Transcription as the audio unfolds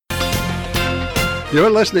You're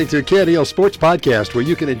listening to KNEL Sports Podcast, where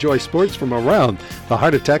you can enjoy sports from around the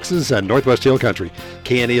heart of Texas and Northwest Hill Country.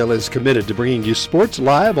 KNEL is committed to bringing you sports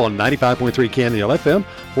live on 95.3 KNEL FM,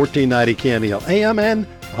 1490 KNEL AM, and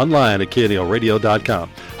online at KNELradio.com.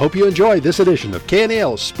 Hope you enjoy this edition of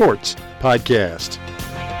KNEL Sports Podcast.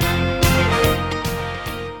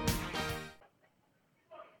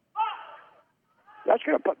 That's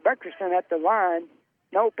going to put Beckerson at the line.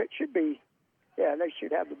 Nope, it should be. Yeah, they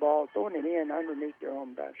should have the ball throwing it in underneath their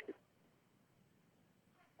own basket.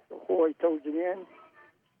 So Hoy throws it in.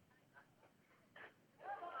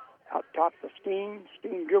 Out top the Steen.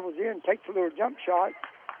 Steen dribbles in, takes a little jump shot.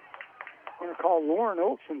 Going to call Lauren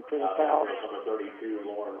Olson for the foul. Number 32,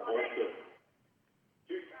 Lauren Olson.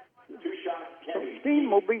 Two shots. So Steen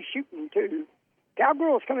will be shooting too.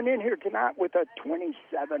 Cowgirls coming in here tonight with a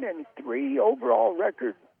 27-3 overall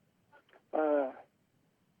record.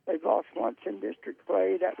 They've lost once in district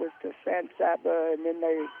play. That was to San Saba, and then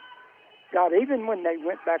they got even when they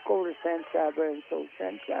went back over to San Saba. And so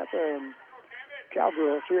San Saba and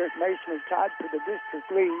Cowgirls here at Mason are tied for the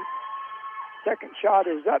district lead. Second shot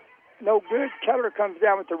is up. No good. Keller comes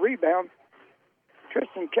down with the rebound.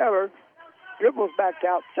 Tristan Keller dribbles back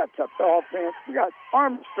out, sets up the offense. We got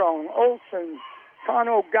Armstrong, Olson,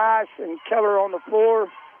 Cano, Geis, and Keller on the floor.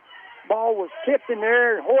 Ball was tipped in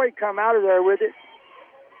there. Hoy come out of there with it.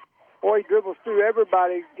 Hoy dribbles through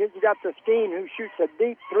everybody. Gives it up to Steen, who shoots a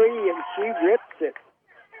deep three, and she rips it.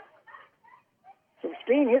 So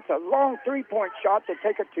Steen hits a long three-point shot to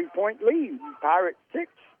take a 2-point lead. Pirates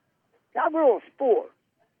 6, Cowgirls 4.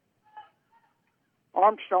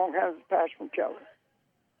 Armstrong has a pass from Keller.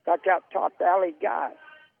 Back out top to Allie Geis.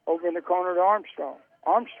 Over in the corner to Armstrong.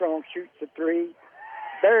 Armstrong shoots a three.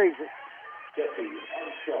 Buries it.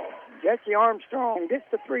 Jesse Armstrong gets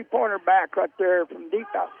the three-pointer back right there from deep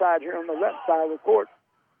outside here on the left side of the court.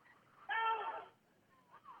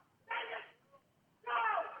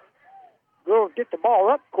 Girls get the ball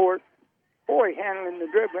up court. Hoy handling the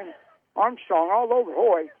dribbling. Armstrong all over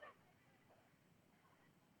Hoy.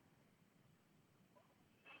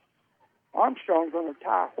 Armstrong's going to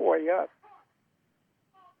tie Hoy up.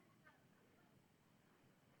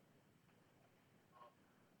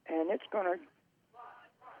 And it's going to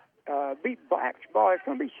be Black's ball. It's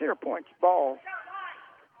going to be Center Point's ball.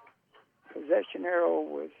 Possession arrow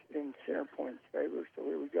was in Center Point's favor, so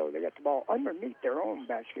here we go. They got the ball underneath their own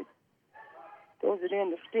basket. Throws it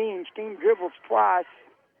in to Steen. Steen dribbles twice.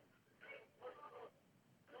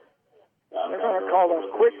 They're going to call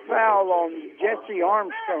a quick foul on Jesse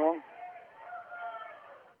Armstrong.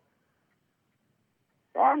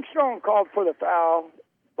 Armstrong called for the foul.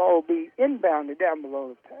 Ball will be inbounded down below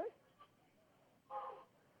the pass.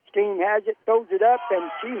 Steen has it, throws it up, and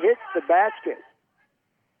she hits the basket.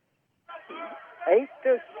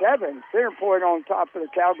 8-7. Center Point on top of the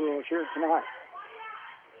Cowgirls here tonight.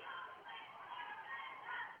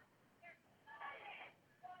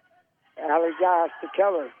 Allie Geis to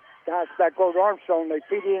Keller. Geis back over to Armstrong. They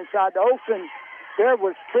feed it inside to Olsen. There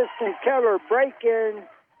was Tristan Keller breaking.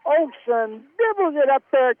 Olsen dribbles it up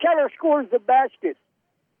there. Keller scores the basket.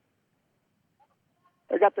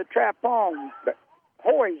 They got the trap on. But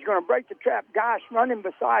Hoy's going to break the trap. Geis running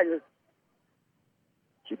beside her.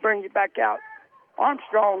 She brings it back out.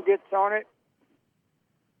 Armstrong gets on it.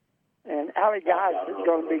 And Allie Geis is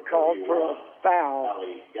going to be called for a foul.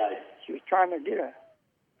 She was trying to get a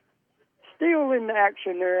steal in the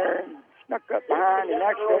action there and snuck up behind and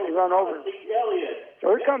accidentally run over. So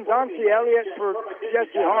here comes Auntie Elliott for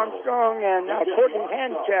Jesse Armstrong, and Courtney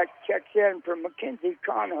Handcheck checks in for Mackenzie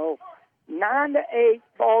Cano. 9-8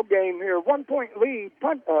 ball game here. 1-point lead,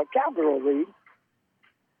 Cowgirl lead.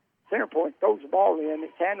 Center Point throws the ball in.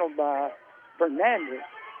 It's handled by Fernandez.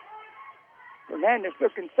 Fernandez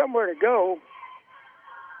looking somewhere to go.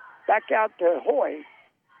 Back out to Hoy.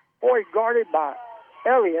 Hoy guarded by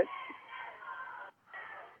Elliott.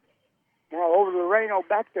 Now over to Reno,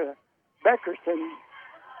 back to Beckerson.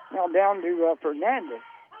 Now down to Fernandez.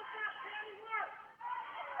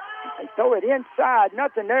 They throw it inside.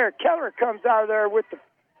 Nothing there. Keller comes out of there with the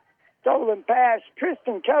stolen pass.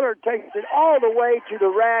 Tristan Keller takes it all the way to the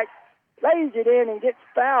rack, lays it in, and gets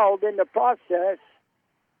fouled in the process.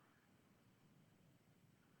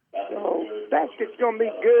 So basket's going to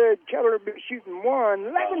be good. Keller will be shooting one.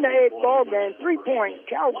 11-8 ball game. 3-point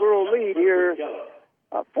Cowgirl lead here.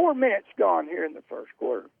 4 minutes gone here in the first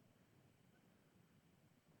quarter.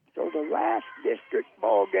 So the last district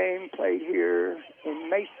ball game played here in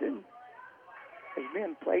Mason has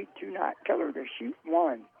been played tonight. Keller to shoot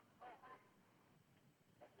one.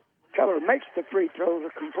 Keller makes the free throw to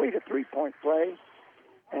complete a 3-point play.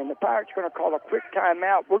 And the Pirates are going to call a quick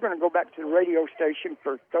timeout. We're going to go back to the radio station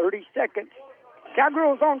for 30 seconds.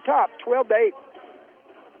 Cowgirls on top, 12-8.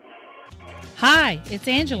 Hi, it's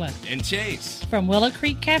Angela. And Chase. From Willow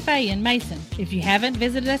Creek Cafe in Mason. If you haven't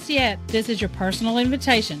visited us yet, this is your personal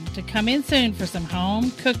invitation to come in soon for some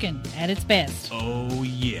home cooking at its best. Oh,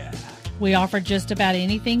 yeah. We offer just about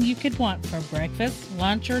anything you could want for breakfast,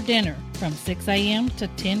 lunch, or dinner from 6 a.m. to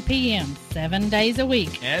 10 p.m., 7 days a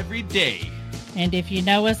week. Every day. And if you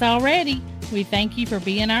know us already, we thank you for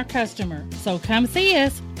being our customer. So come see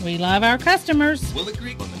us. We love our customers. Willow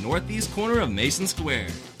Creek on the northeast corner of Mason Square.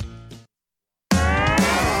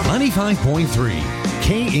 95.3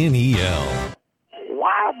 KNEL.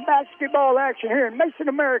 Live basketball action here in Mason,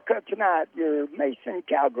 America tonight. Your Mason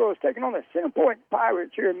Cowgirls taking on the Center Point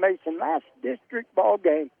Pirates here in Mason. Last district ball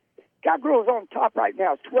game. Cowgirls on top right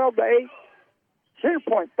now, 12-8. Center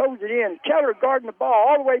Point throws it in. Keller guarding the ball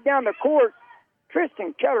all the way down the court.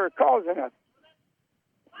 Tristan Keller causing a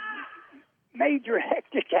major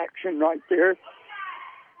hectic action right there.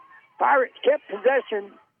 Pirates kept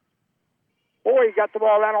possession. Boy, got the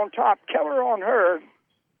ball out on top. Keller on her.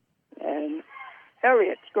 And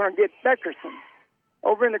Elliott's going to get Beckerson.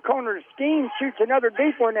 Over in the corner, Steen shoots another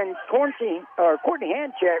deep one, and Courtney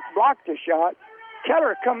Handcheck blocked the shot.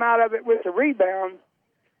 Keller come out of it with the rebound.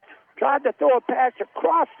 Tried to throw a pass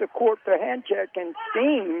across the court to Handcheck, and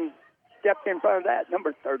Steen stepped in front of that.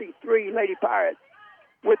 Number 33, Lady Pirates,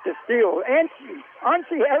 with the steal.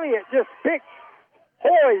 Ansi Elliott just picked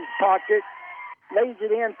Hoy's pocket, lays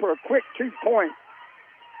it in for a quick 2 points.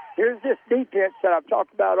 Here's this defense that I've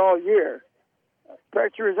talked about all year.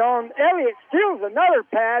 Pressure is on. Elliott steals another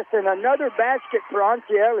pass and another basket for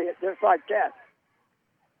Ansi Elliott, just like that.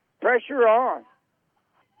 Pressure on.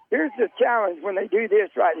 Here's the challenge when they do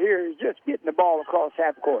this right here is just getting the ball across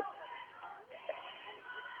half court.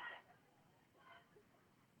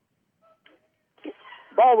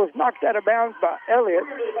 Ball was knocked out of bounds by Elliott.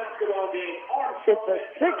 It's a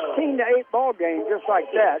 16-8 ball game, just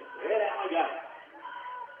like that.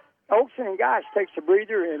 Olsen and Gosh takes a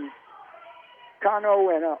breather, and Cano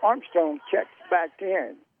and Armstrong checks back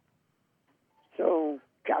in. So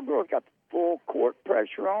Cowgirls got the full court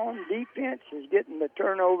pressure on. Defense is getting the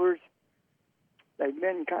turnovers. They've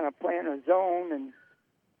been kind of playing a zone,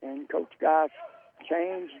 and Coach Gosh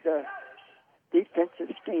changed the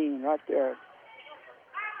defensive scheme right there.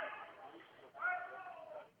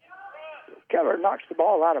 Keller knocks the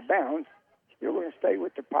ball out of bounds. Still going to stay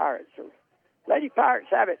with the Pirates. So Lady Pirates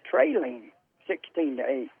have it trailing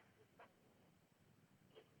 16-8.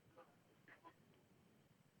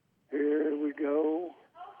 Here we go.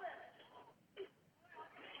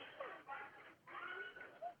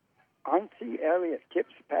 Ansi Elliott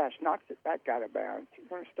tips the pass, knocks it back out of bounds. He's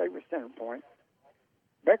going to stay with Center Point.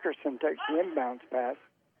 Beckerson takes the inbounds pass.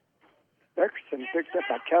 Beckerson picks up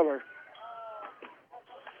by Keller.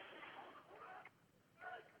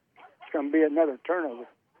 It's going to be another turnover.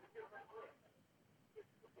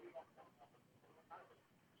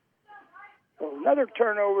 So another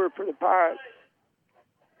turnover for the Pirates.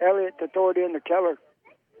 Elliott to throw it in to Keller.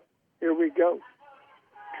 Here we go.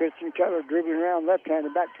 Tristan Keller dribbling around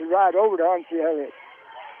left-handed, back to right, over to Ansi Elliott.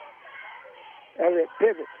 Elliott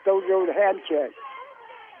pivots, throws it over to Handcheck.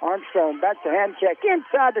 Armstrong back to Handcheck,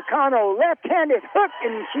 inside to Cano, left-handed hook,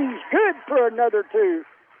 and she's good for another two.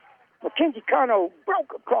 Mackenzie Cano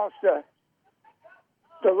broke across the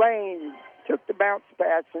lane, took the bounce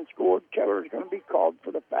pass, and scored. Keller is going to be called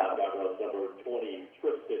for the foul. Number 20,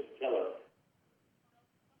 Tristan Keller.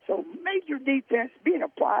 So major defense being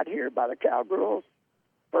applied here by the Cowgirls.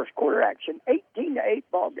 First quarter action, 18-8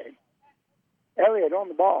 ball game. Elliott on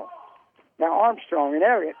the ball. Now Armstrong and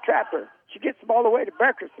Elliott trap her. She gets the ball away to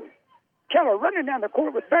Beckerson. Keller running down the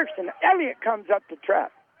court with Beckerson. Elliott comes up to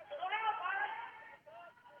trap.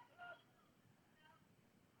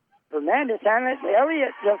 Fernandez handles it.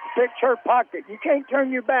 Elliott just picks her pocket. You can't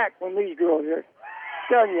turn your back when these girls are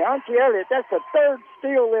telling you. Ansi Elliott, that's the third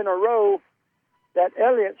steal in a row that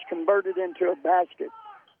Elliott's converted into a basket.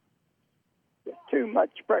 There's too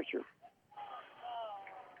much pressure.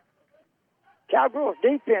 Cowgirls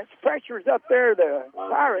defense, pressure's up there. The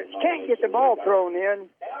Pirates can't get the ball thrown in.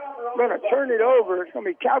 Going to turn it over. It's going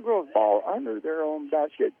to be Cowgirls ball under their own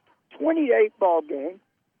basket. 28 ball game.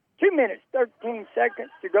 2 minutes, 13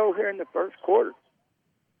 seconds to go here in the first quarter.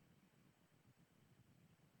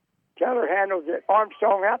 Keller handles it.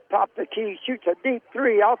 Armstrong out top the key, shoots a deep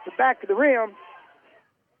three off the back of the rim.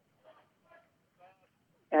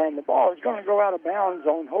 And the ball is going to go out of bounds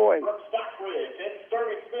on Hoy. From Stockbridge, it's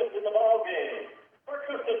Sterling Smith in the ball game. For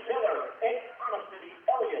Tristan Keller and Ansi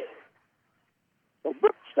Elliott. So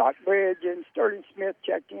Brooke Stockbridge and Sterling Smith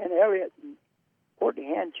checked in. Elliott and Courtney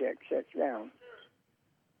Handcheck sets down.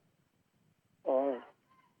 Or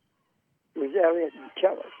it was Elliott and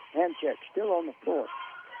Keller. Handcheck still on the floor.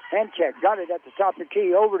 Handcheck got it at the top of the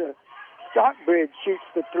key. Over to Stockbridge, shoots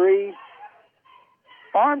the three.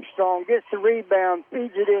 Armstrong gets the rebound,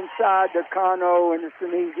 feeds it inside to Cano, and it's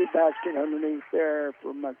an easy basket underneath there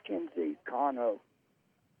for Mackenzie Cano.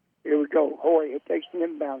 Here we go. Hoy, it takes an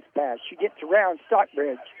inbounds pass. She gets around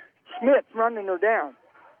Stockbridge. Smith running her down.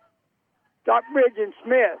 Stockbridge and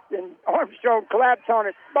Smith, and Armstrong collapse on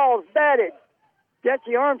it. Ball's batted.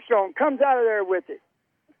 Jesse Armstrong comes out of there with it.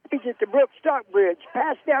 Feeds it to Brooke Stockbridge.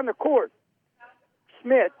 Pass down the court.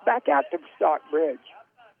 Smith back out to Stockbridge.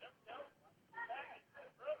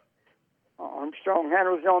 Armstrong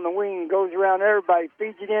handles it on the wing, goes around everybody,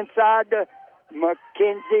 feeds it inside to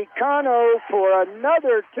Mackenzie Cano for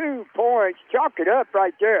another 2 points. Chalk it up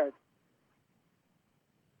right there.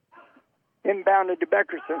 Inbounded to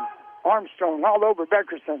Beckerson. Armstrong all over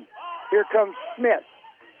Beckerson. Here comes Smith.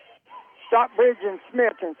 Stockbridge and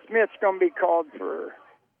Smith's going to be called for.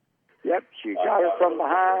 Yep, she got her from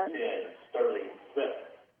behind.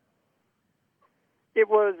 It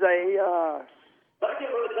was a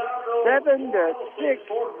 7-6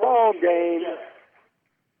 ball game.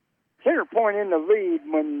 Center Point in the lead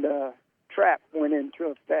when the trap went into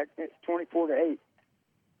effect. It's 24-8.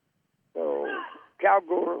 So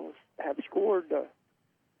Cowgirls have scored the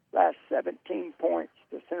last 17 points.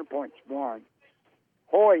 The Center Point's won.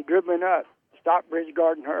 Hoy dribbling up. Stockbridge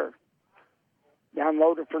guarding her. Down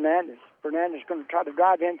low to Fernandez. Fernandez going to try to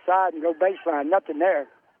drive inside and go baseline. Nothing there.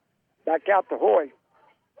 Back out to Hoy.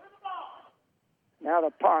 Now to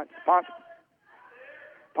Ponce.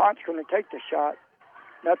 Ponce going to take the shot.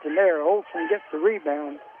 Nothing there. Olsen gets the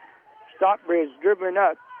rebound. Stockbridge dribbling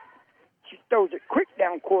up. She throws it quick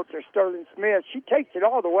down court to Sterling Smith. She takes it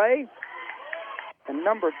all the way. And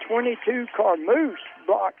number 22, Carmoose,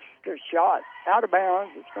 blocks the shot. Out of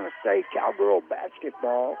bounds. It's going to stay Cowgirl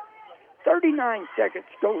basketball. 39 seconds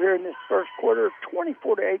to go here in this first quarter.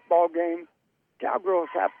 24-8 ball game. Cowgirls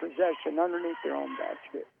have possession underneath their own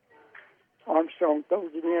basket. Armstrong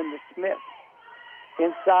throws it in to Smith.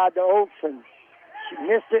 Inside to Olsen. She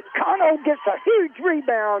missed it. Cano gets a huge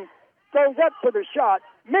rebound. Throws up for the shot.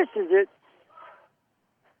 Misses it.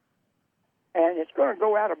 And it's going to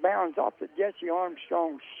go out of bounds off the Jesse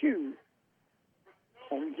Armstrong shoe.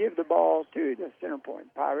 And give the ball to the Center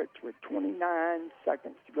Point Pirates with 29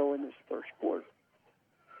 seconds to go in this first quarter.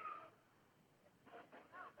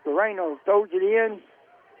 Moreno throws it in.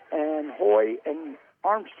 And Hoy and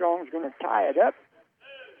Armstrong's going to tie it up.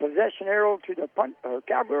 Possession arrow to the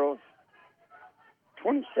Cowgirls.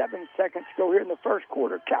 27 seconds to go here in the first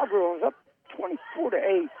quarter. Cowgirls up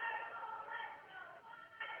 24-8.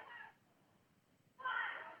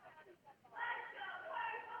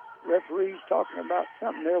 Referees talking about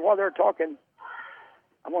something there. While they're talking,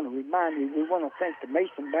 I want to remind you, we want to thank the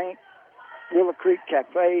Mason Bank, Willow Creek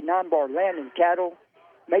Cafe, 9 Bar Land and Cattle,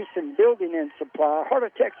 Mason Building and Supply, Heart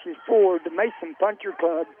of Texas Ford, the Mason Puncher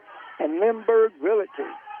Club, and Lindbergh Realty.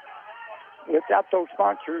 Without those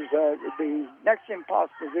sponsors, it would be next to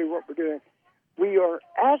impossible to do what we're doing. We are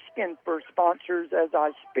asking for sponsors as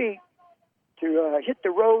I speak to hit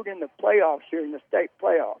the road in the playoffs here in the state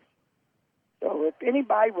playoffs. So if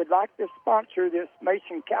anybody would like to sponsor this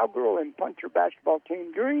Mason Cowgirl and Puncher basketball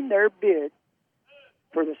team during their bid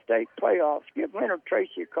for the state playoffs, give Leonard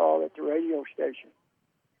Tracy a call at the radio station.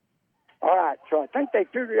 All right, so I think they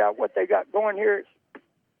figured out what they got going here. It's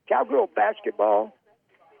Cowgirl basketball.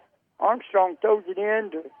 Armstrong throws it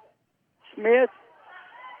in to Smith.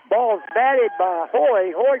 Ball's batted by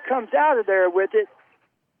Hoy. Hoy comes out of there with it.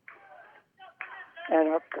 And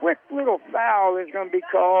a quick little foul is going to be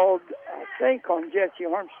called, I think, on Jesse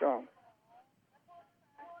Armstrong.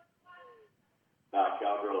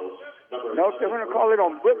 No, they're going to call it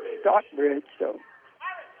on Brooke Stockbridge. So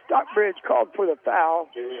Stockbridge called for the foul.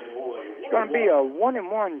 It's going to be a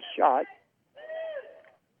 1-and-1 shot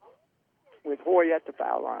with Hoy at the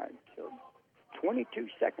foul line. So 22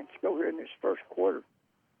 seconds to go here in this first quarter.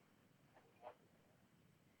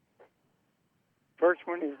 First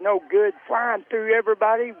one is no good. Flying through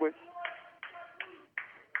everybody with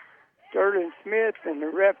Sterling Smith, and the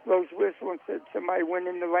ref blows whistle and said somebody went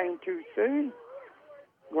in the lane too soon.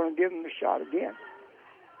 We're going to give him the shot again.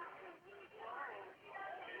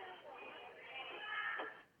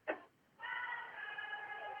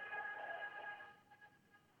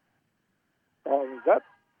 Ball is up.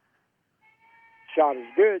 Shot is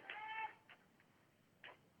good.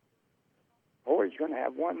 Hoy's going to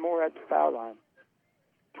have one more at the foul line.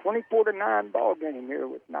 24-9 ball game here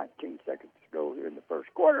with 19 seconds to to go here in the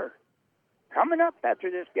first quarter. Coming up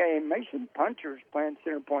after this game, Mason Punchers playing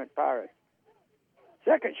Center Point Pirates.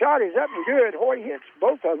 Second shot is up and good. Hoy hits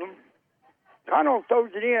both of them. Connell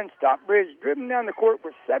throws it in. Stockbridge driven down the court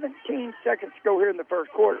with 17 seconds to go here in the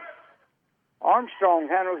first quarter. Armstrong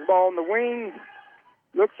handles the ball on the wing.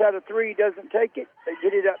 Looks at a three, doesn't take it. They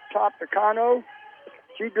get it up top to Connell.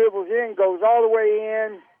 She dribbles in, goes all the way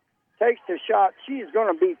in, takes the shot. She is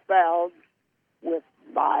going to be fouled with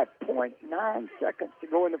 5.9 seconds to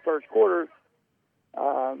go in the first quarter.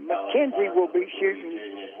 McKenzie will be shooting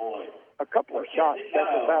a couple of shots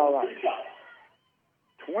at the foul line.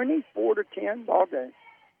 24-10 ball game.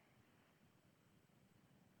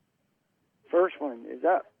 First one is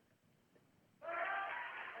up.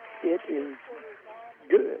 It is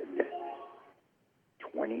good.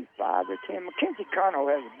 25-10. Mackenzie Connell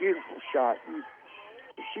has a beautiful shot.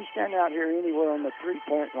 If she stands out here anywhere on the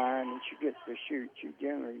three-point line and she gets to shoot, she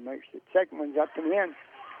generally makes it. Second one's up and in.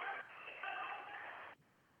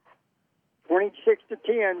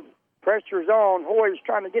 26-10. Pressure's on. Hoy's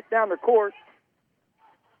trying to get down the court,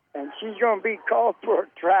 and she's going to be called for a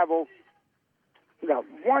travel. We got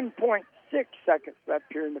 1.6 seconds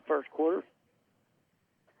left here in the first quarter.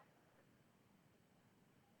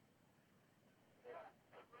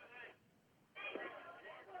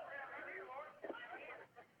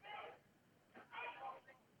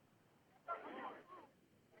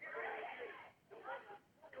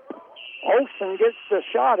 Olsen gets the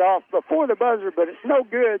shot off before the buzzer, but it's no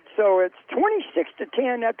good. So it's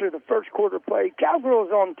 26-10 after the first quarter play.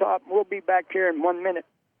 Cowgirls on top. We'll be back here in 1 minute.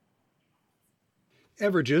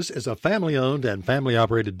 Everages is a family-owned and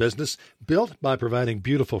family-operated business built by providing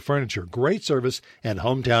beautiful furniture, great service, and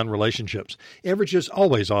hometown relationships. Everages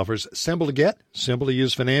always offers simple-to-get,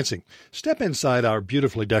 simple-to-use financing. Step inside our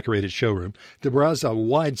beautifully decorated showroom to browse a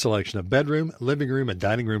wide selection of bedroom, living room, and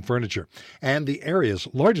dining room furniture, and the area's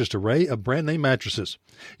largest array of brand-name mattresses.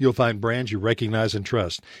 You'll find brands you recognize and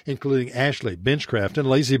trust, including Ashley, Benchcraft, and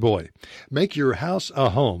Lazy Boy. Make your house a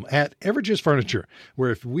home at Everages Furniture, where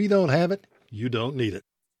if we don't have it, you don't need it.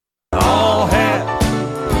 All hat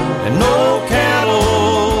and no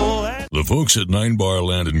cattle. The folks at 9 Bar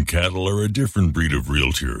Land and Cattle are a different breed of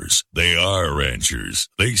realtors. They are ranchers.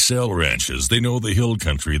 They sell ranches. They know the hill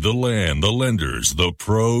country, the land, the lenders, the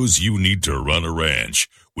pros you need to run a ranch.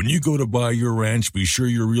 When you go to buy your ranch, be sure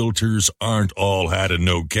your realtors aren't all hat and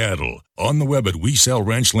no cattle. On the web at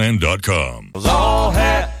WeSellRanchland.com. All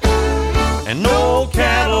hat and no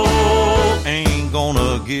cattle ain't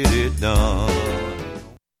gonna get it done.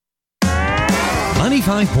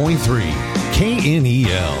 95.3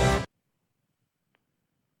 KNEL.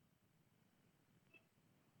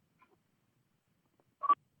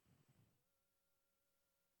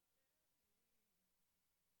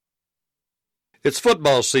 It's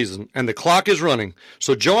football season, and the clock is running,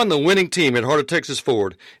 so join the winning team at Heart of Texas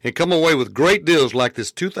Ford and come away with great deals like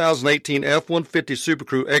this 2018 F-150 Super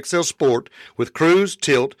Crew XL Sport with cruise,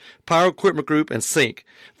 tilt, power equipment group, and sync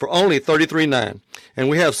for only $33,900. And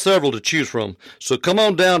we have several to choose from, so come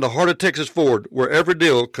on down to Heart of Texas Ford, where every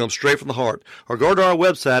deal comes straight from the heart, or go to our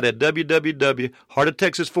website at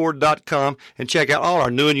www.heartoftexasford.com and check out all our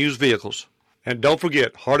new and used vehicles. And don't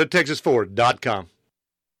forget, heartoftexasford.com.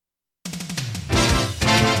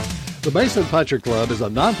 The Mason Puncher Club is a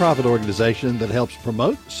nonprofit organization that helps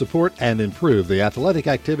promote, support, and improve the athletic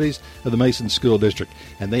activities of the Mason School District,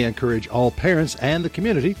 and they encourage all parents and the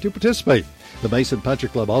community to participate. The Mason Puncher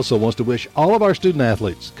Club also wants to wish all of our student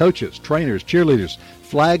athletes, coaches, trainers, cheerleaders,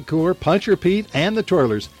 Flag Corps, Puncher Pete, and the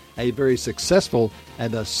twirlers a very successful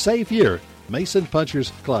and a safe year. Mason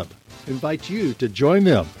Punchers Club invites you to join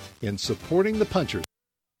them in supporting the Punchers.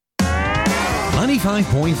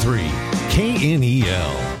 95.3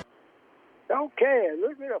 KNEL. Okay, a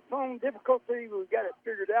little bit of phone difficulty. We've got it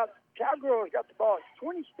figured out. Cowgirls got the ball. It's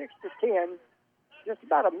 26-10. Just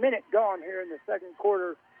about a minute gone here in the second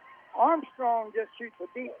quarter. Armstrong just shoots a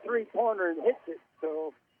deep three-pointer and hits it.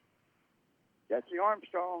 So Jesse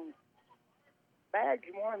Armstrong bags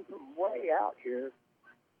one from way out here.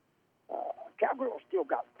 Cowgirls still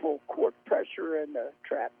got full court pressure, and the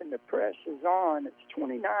trap and the press is on. It's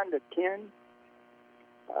 29-10.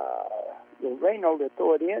 Loreno to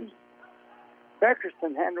throw it in.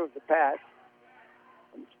 Beckerson handles the pass.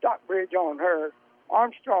 And Stockbridge on her.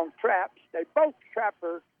 Armstrong traps. They both trap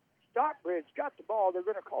her. Stockbridge got the ball. They're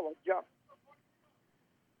going to call a jump.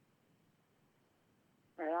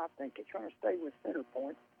 And I think it's going to stay with center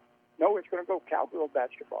point. No, it's going to go Cowgirl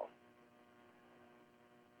basketball.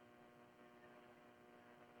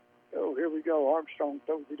 So here we go. Armstrong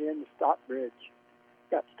throws it in to Stockbridge.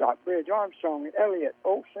 Got Stockbridge, Armstrong, and Elliott,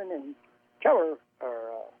 Olsen, and Keller are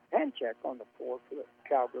hand check on the floor for the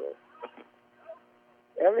Cowgirls.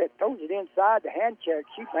 Elliott throws it inside the hand check.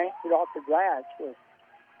 She banks it off the glass with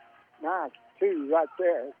nice 2 right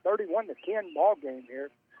there. 31-10 ball game here.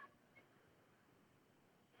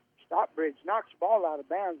 Stockbridge knocks the ball out of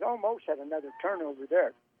bounds. Almost had another turnover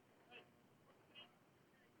there.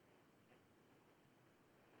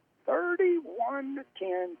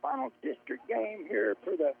 31-10, final district game here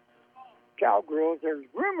for the Cowgirls. There's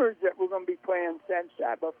rumors that we're going to be playing San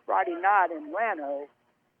Saba Friday night in Llano.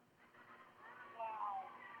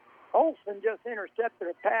 Olsen just intercepted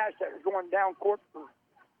a pass that was going down court for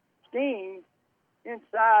Steen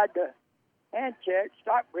inside the hand check.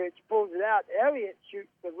 Stockbridge pulls it out. Elliott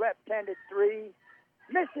shoots the left-handed 3.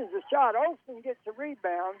 Misses the shot. Olsen gets a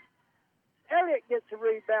rebound. Elliott gets a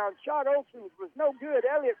rebound. Shot Olsen's was no good.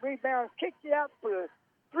 Elliott rebounds, kicks it out for a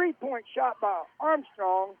 3-point shot by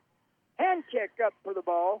Armstrong. Hand check up for the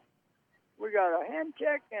ball. We got a hand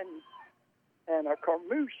check and a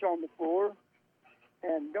Carmouche on the floor.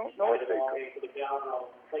 And don't know if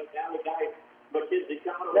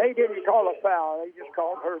they didn't call a foul. They just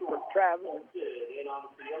called her for traveling.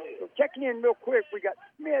 So checking in real quick, we got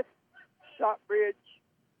Smith, Stockbridge,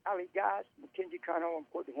 Allie Geist, Mackenzie Cano, and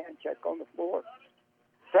put the hand check on the floor.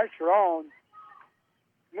 Pressure on.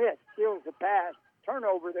 Smith steals the pass.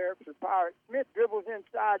 Turnover there for the Pirates. Smith dribbles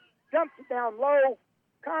inside, dumps it down low.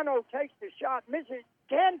 Cano takes the shot, misses.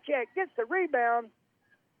 Hand check, gets the rebound.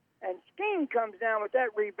 And Skeen comes down with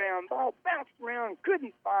that rebound. Ball bounced around,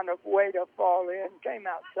 couldn't find a way to fall in. Came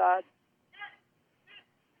outside.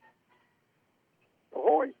 The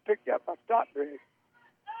Hoy's picked up by Stockbridge.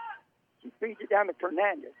 She feeds it down to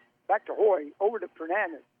Fernandez. Back to Hoy. Over to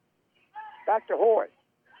Fernandez. Back to Hoy.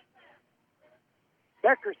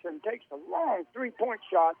 Beckerson takes a long 3-point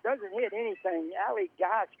shot. Doesn't hit anything. Allie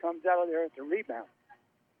Geist comes out of there at the rebound.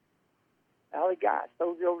 Allie Geist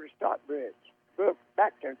throws it over to Stockbridge. Look,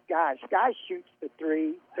 back to Geist. Geist shoots the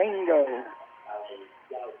 3. Bingo.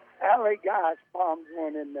 Allie Geist bombs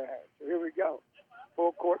one in there. So here we go.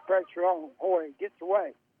 Full court pressure on. Hoy gets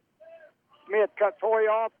away. Smith cuts Hoy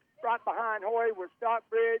off. Right behind Hoy with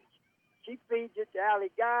Stockbridge. She feeds it to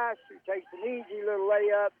Allie Geist, who takes an easy little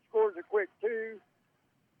layup, scores a quick 2.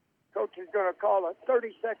 Coach is going to call a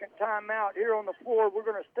 30-second timeout here on the floor. We're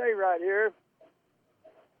going to stay right here.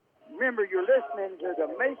 Remember, you're listening to the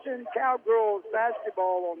Mason Cowgirls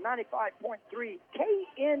basketball on 95.3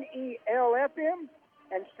 KNEL FM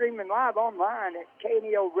and streaming live online at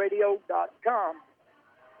KNELradio.com.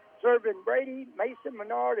 Serving Brady, Mason,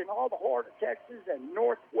 Menard, and all the heart of Texas and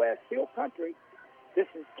Northwest Hill Country. This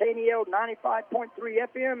is KNEL 95.3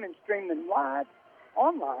 FM and streaming live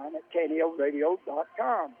online at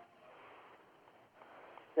KNELradio.com.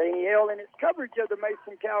 KNEL and its coverage of the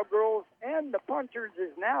Mason Cowgirls and the Punchers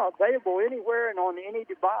is now available anywhere and on any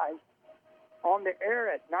device. On the air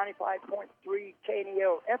at 95.3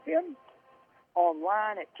 KNEL FM,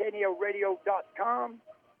 online at KNELradio.com,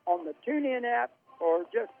 on the TuneIn app, or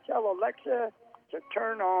just tell Alexa to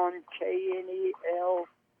turn on KNEL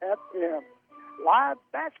FM. Live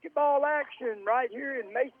basketball action right here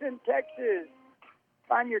in Mason, Texas.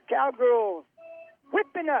 Find your Cowgirls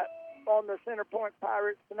whipping up on the Center Point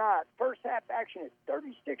Pirates tonight. First half action is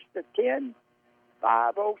 36-10,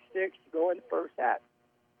 5:06 to go in the first half.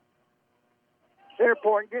 Center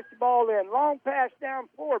Point gets the ball in. Long pass down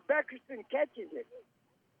floor. Beckerson catches it.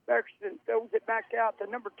 Beckerson throws it back out to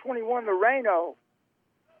number 21, Loreno.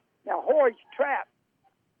 Now Hoy's trapped.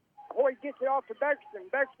 Hoy gets it off to Beckerson.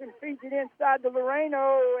 Beckerson feeds it inside to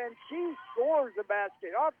Loreno, and she scores the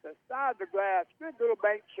basket off the side of the glass. Good little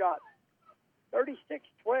bank shot.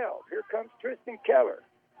 36-12. Here comes Tristan Keller.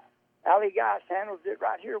 Allie Geist handles it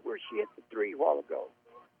right here where she hit the 3 a while ago.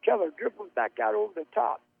 Keller dribbles back out over the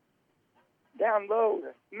top. Down low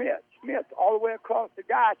to Smith. Smith all the way across the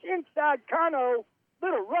Geist. Inside Cano.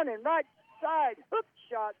 Little running right side hook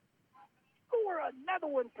shot. Score another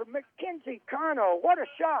one for Mackenzie Cano. What a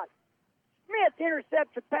shot. Smith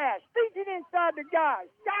intercepts the pass. Feeds it inside the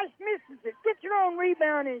Geist. Geist misses it. Gets her own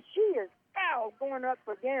rebound, and she is fouled going up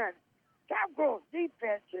again. Cowgirls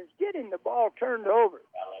defense is getting the ball turned over.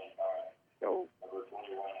 So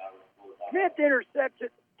Smith intercepts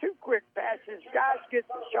it. 2 quick passes. Geist gets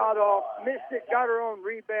the shot off. Missed it. Got her own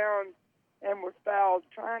rebound and was fouled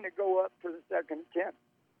trying to go up for the second attempt.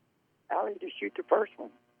 Allie to shoot the first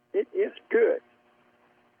one. It is good.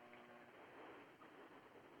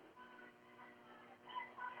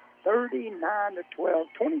 (39-12),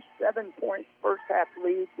 27-point first half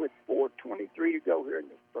lead with 4:23 to go here in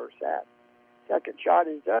the first half. Second shot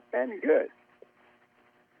is up and good.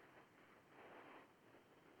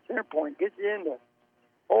 Center Point gets it into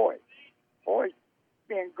Hoy. Hoy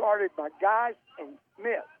being guarded by Geis and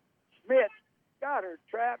Smith. Smith got her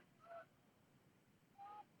trapped.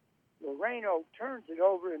 Loreno turns it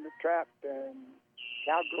over in the trap, and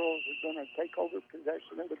Cowgirls are going to take over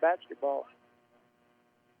possession of the basketball.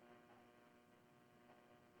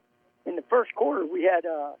 In the first quarter, we had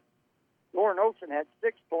Lauren Olson had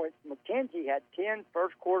 6 points. Mackenzie had 10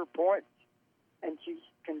 first quarter points, and she's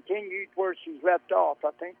continued where she's left off.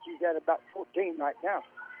 I think she's at about 14 right now.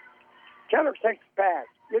 Keller takes the pass,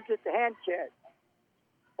 gives it to hand check.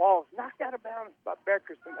 Ball's knocked out of bounds by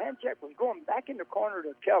Beckerson. Hand check was going back in the corner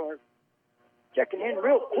to Keller. Checking in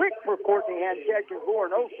real quick for Courtney hand check is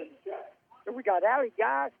Lauren Olson. So we got Allie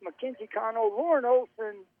Geis, Mackenzie Cano, Lauren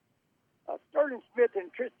Olson, Sterling Smith, and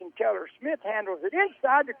Tristan Keller. Smith handles it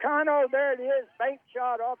inside to Cano. There it is. Bank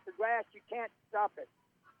shot off the glass. You can't stop it.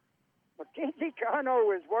 Mackenzie Cano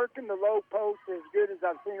is working the low post as good as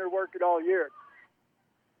I've seen her work it all year.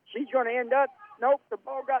 She's going to end up, nope, the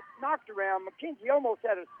ball got knocked around. Mackenzie almost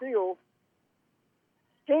had a steal.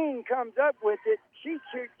 Steen comes up with it. She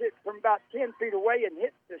shoots it from about 10 feet away and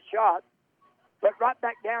hits the shot. But right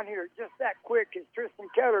back down here just that quick is Tristan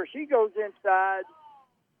Keller. She goes inside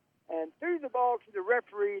and threw the ball to the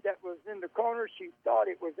referee that was in the corner. She thought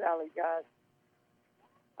it was Allie Geis.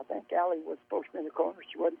 I think Allie was supposed to be in the corner.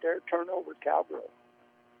 She wasn't there. Turnover, Cowgirls.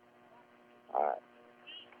 All right,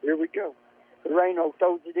 here we go. Loreno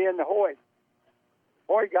throws it in to Hoy.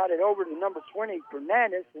 Hoy got it over to number 20,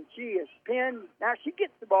 Fernandez, and she is pinned. Now she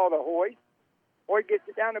gets the ball to Hoy. Hoy gets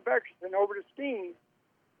it down to Beckerson, over to Steen.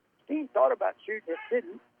 Steen thought about shooting it,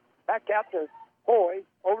 didn't. Back out to Hoy,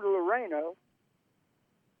 over to Loreno.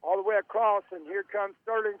 All the way across, and here comes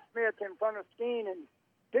Sterling Smith in front of Steen and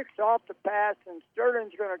picks off the pass, and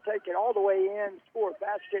Sterling's going to take it all the way in, score a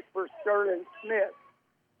basket for Sterling Smith.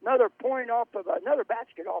 Another point off of another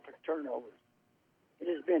basket off of turnovers. It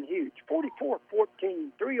has been huge. 44-14,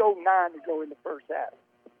 3:09 to go in the first half.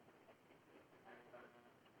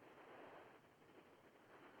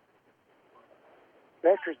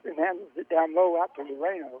 Beckerson handles it down low out to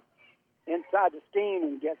Loreno. Inside the Steen,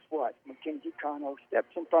 and guess what? Mackenzie Cano steps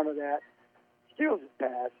in front of that, steals his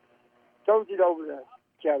pass, throws it over to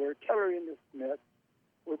Keller. Keller into Smith.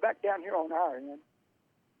 We're back down here on our end.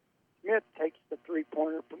 Smith takes the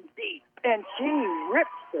three-pointer from deep, and she rips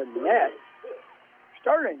the net.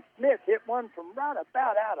 Sterling Smith hit one from right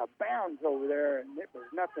about out of bounds over there, and it was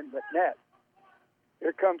nothing but net.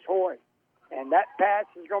 Here comes Hoy, and that pass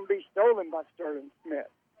is going to be stolen by Sterling Smith.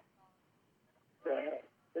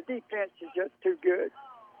 The defense is just too good.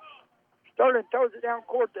 Sterling throws it down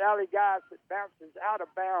court to Allie Geis. It bounces out of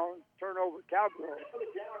bounds. Turnover, Cowgirls.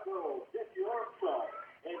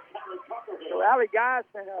 So Allie Geis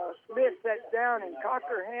and Smith sets down, and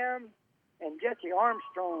Cockerham and Jesse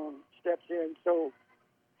Armstrong steps in. So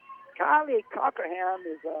Kylie Cockerham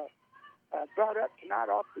is brought up tonight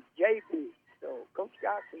off the JV. So Coach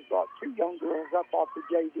Geis has brought two young girls up off the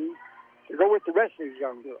JV to go with the rest of these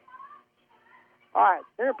young girls. All right,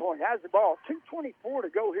 center point has the ball. 2:24 to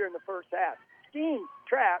go here in the first half. Steen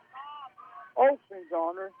trapped. Olsen's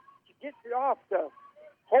on her. She gets it off to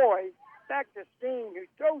Hoy. Back to Steen, who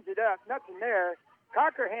throws it up. Nothing there.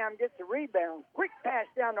 Cockerham gets the rebound. Quick pass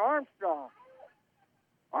down to Armstrong.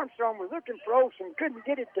 Armstrong was looking for Olsen. Couldn't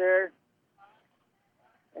get it there.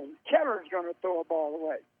 And Keller's going to throw a ball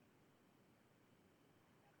away.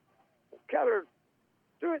 Keller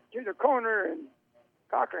threw it to the corner, and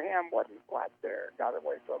Cockerham wasn't quite there. Got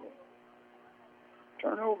away from him.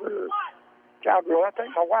 Turnover, Cowgirl. I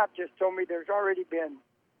think my wife just told me there's already been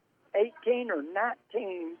 18 or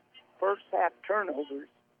 19 first half turnovers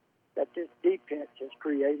that this defense has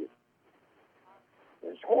created.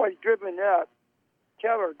 There's Hoy dribbling up.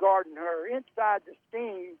 Keller guarding her. Inside the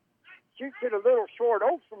Steen. Shoots it a little short.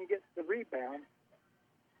 Olsen gets the rebound.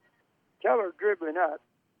 Keller dribbling up.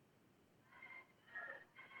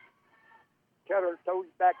 Keller throws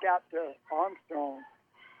back out to Armstrong.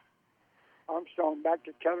 Armstrong back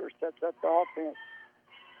to Keller, sets up the offense.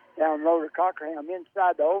 Down low to Cockerham,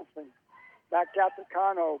 inside to Olsen. Back out to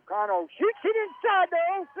Cano. Cano shoots it inside to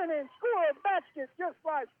Olsen and score a basket just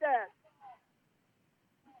like that.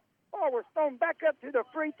 Ball was thrown back up to the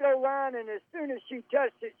free throw line, and as soon as she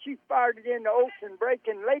touched it, she fired it into Olsen,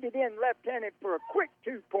 breaking, laid it in left-handed for a quick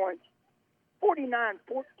 2 points.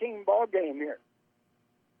 49-14 ball game here.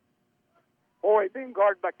 Boy, being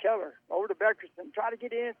guarded by Keller. Over to Beckerson. Try to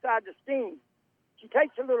get it inside the Steen. She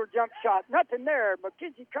takes a little jump shot. Nothing there.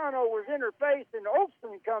 Mackenzie Cano was in her face, and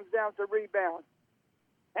Olsen comes down to rebound.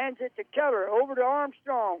 Hands it to Keller. Over to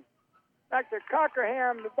Armstrong. Back to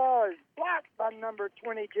Cockerham. The ball is blocked by number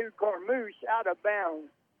 22, Cormouche, out of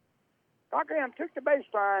bounds. Cockerham took the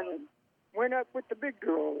baseline, and went up with the big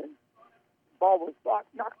girl, and the ball was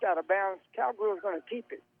knocked out of bounds. Cowgirls going to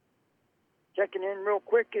keep it. Checking in real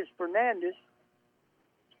quick is Fernandez.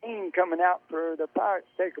 Team coming out for the Pirates.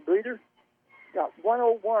 Take a breather. Got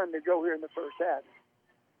 1:01 to go here in the first half.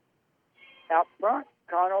 Out front,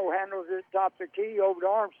 Cano handles it top the key over to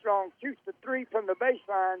Armstrong. Shoots the three from the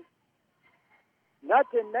baseline.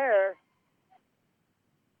 Nothing there.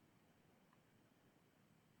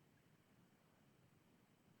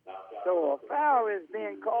 So a foul is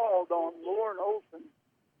being called on Lauren Olson.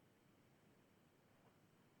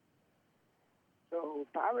 So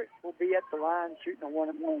Pirates will be at the line shooting a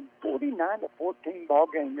 1-and-1. 49-14 ball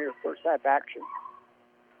game here, first half action.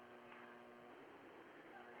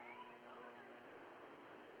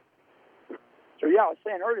 So yeah, I was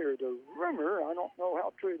saying earlier, the rumor, I don't know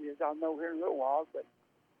how true it is, I'll know here in a little while, but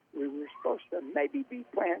we were supposed to maybe be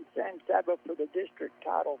playing San Saba for the district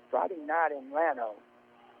title Friday night in Llano.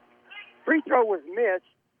 Free throw was missed.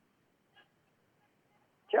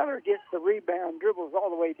 Keller gets the rebound, dribbles all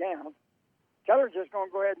the way down. Keller's just going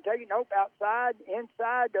to go ahead and take it. Nope, outside,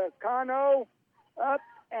 inside to Cano, up,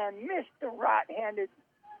 and missed the right-handed.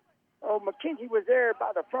 Oh, McKenzie was there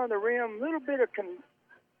by the front of the rim. Little bit of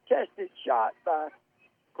contested shot by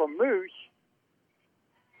Camus.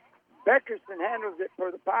 Beckerson handles it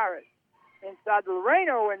for the Pirates. Inside to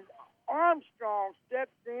Loreno, and Armstrong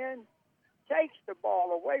steps in, takes the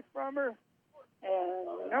ball away from her,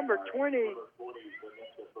 and number 20,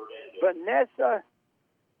 Vanessa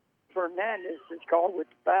Fernandez is called with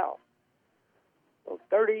the foul. So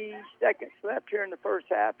 30 seconds left here in the first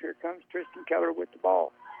half. Here comes Tristan Keller with the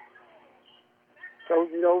ball.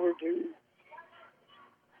 Throws it over to,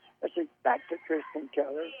 back to Tristan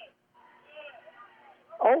Keller.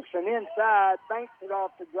 Olsen inside, banks it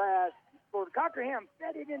off the glass. For Cockerham,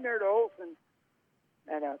 fed it in there to Olsen.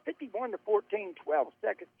 And 51-14, 12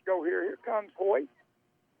 seconds to go here. Here comes Hoyt.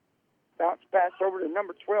 Bounce pass over to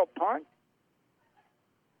number 12, Punt.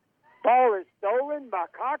 Ball is stolen by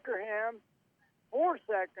Cockerham. 4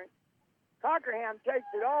 seconds. Cockerham takes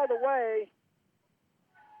it all the way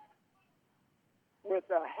with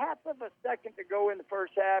a half of a second to go in the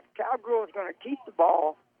first half. Cowgirls going to keep the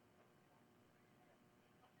ball.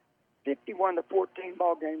 51-14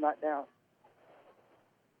 ball game right now.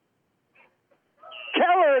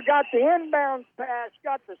 Keller got the inbound pass,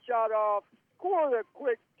 got the shot off, scored a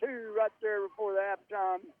quick two right there before the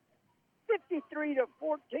halftime.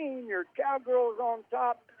 53-14, your Cowgirls on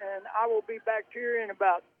top, and I will be back here in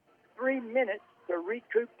about 3 minutes to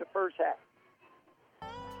recoup the first half.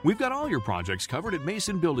 We've got all your projects covered at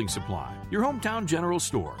Mason Building Supply, your hometown general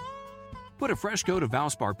store. Put a fresh coat of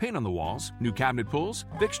Valspar paint on the walls, new cabinet pulls,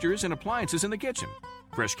 fixtures, and appliances in the kitchen.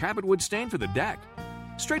 Fresh cabot wood stain for the deck.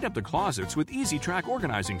 Straighten up the closets with Easy Track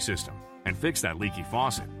organizing system and fix that leaky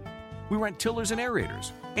faucet. We rent tillers and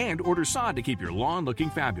aerators and order sod to keep your lawn looking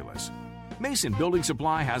fabulous. Mason Building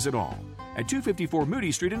Supply has it all at 254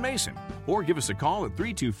 Moody Street in Mason, or give us a call at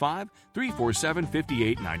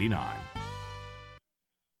 325-347-5899.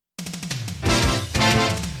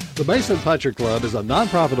 The Mason Puncher Club is a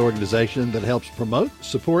nonprofit organization that helps promote,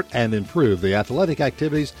 support, and improve the athletic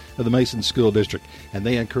activities of the Mason School District, and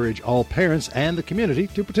they encourage all parents and the community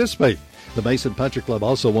to participate. The Mason Puncher Club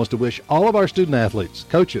also wants to wish all of our student athletes,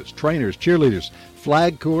 coaches, trainers, cheerleaders,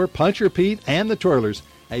 Flag Corps, Puncher Pete, and the twirlers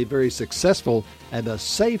a very successful and a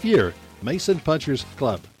safe year. Mason Punchers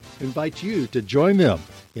Club invites you to join them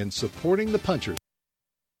in supporting the Punchers.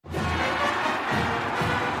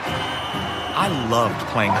 I loved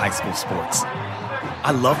playing high school sports.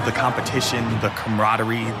 I loved the competition, the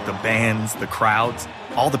camaraderie, the bands, the crowds,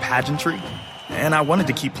 all the pageantry, and I wanted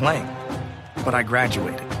to keep playing. But I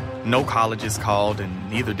graduated. No colleges called,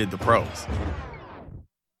 and neither did the pros.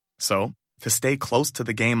 So, to stay close to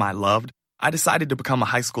the game I loved, I decided to become a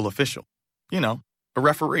high school official. You know, a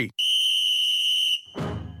referee.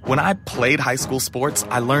 When I played high school sports,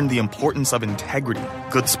 I learned the importance of integrity,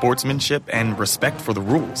 good sportsmanship, and respect for the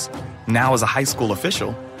rules. Now, as a high school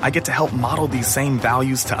official, I get to help model these same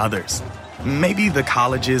values to others. Maybe the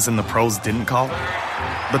colleges and the pros didn't call,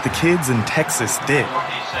 but the kids in Texas did.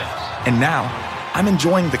 And now, I'm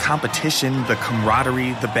enjoying the competition, the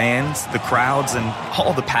camaraderie, the bands, the crowds, and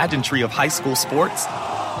all the pageantry of high school sports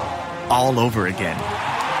all over again.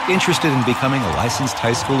 Interested in becoming a licensed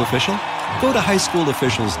high school official? Go to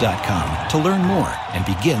highschoolofficials.com to learn more and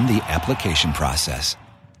begin the application process.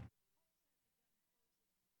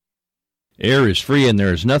 Air is free, and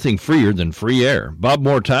there is nothing freer than free air. Bob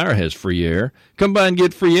Moore Tire has free air. Come by and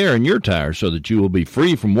get free air in your tires so that you will be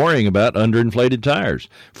free from worrying about underinflated tires.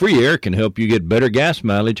 Free air can help you get better gas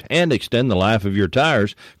mileage and extend the life of your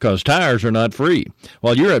tires, because tires are not free.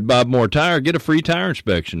 While you're at Bob Moore Tire, get a free tire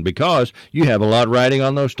inspection because you have a lot riding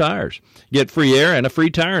on those tires. Get free air and a free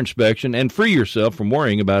tire inspection and free yourself from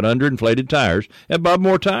worrying about underinflated tires at Bob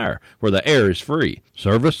Moore Tire, where the air is free.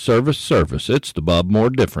 Service, service, service. It's the Bob Moore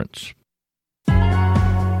difference.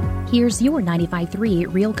 Here's your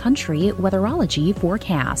 95.3 Real Country weatherology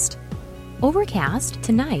forecast. Overcast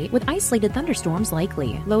tonight with isolated thunderstorms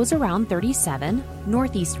likely. Lows around 37.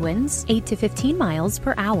 Northeast winds 8 to 15 miles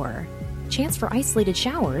per hour. Chance for isolated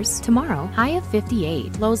showers tomorrow. High of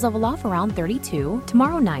 58. Lows level off around 32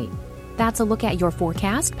 tomorrow night. That's a look at your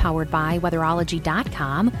forecast powered by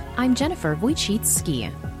weatherology.com. I'm Jennifer Wojcicki.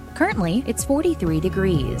 Currently, it's 43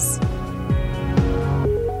 degrees.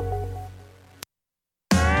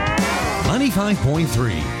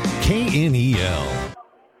 95.3 KNEL.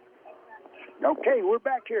 Okay, we're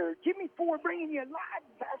back here. Jimmy Ford bringing you live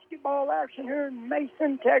basketball action here in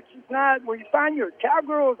Mason, Texas tonight, where you find your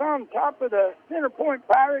Cowgirls on top of the Center Point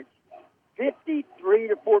Pirates,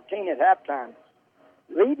 53-14 at halftime.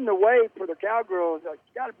 Leading the way for the Cowgirls, it's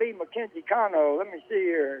got to be Mackenzie Cano. Let me see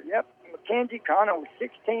here. Yep, Mackenzie Cano,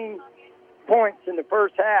 16 points in the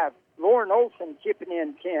first half. Lauren Olson chipping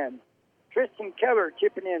in 10. Tristan Keller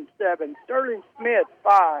chipping in 7. Sterling Smith,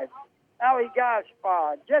 5. Allie Gosh,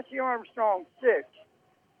 5. Jesse Armstrong, 6.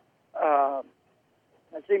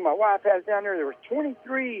 Let's see, my wife has down there was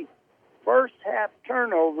 23 first-half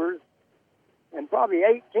turnovers, and probably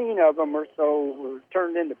 18 of them or so were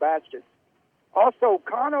turned into baskets. Also,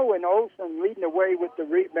 Cano and Olson leading the way with the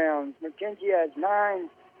rebounds. McKenzie has 9,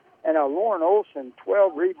 and Lauren Olson,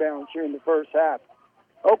 12 rebounds here in the first half.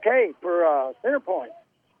 Okay, for Center Point,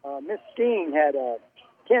 Miss Steen had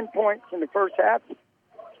 10 points in the first half.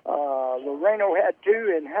 Loreno had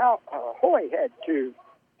 2, and Hoy had 2.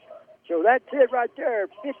 So that's it right there,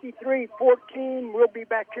 53-14. We'll be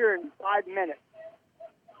back here in 5 minutes.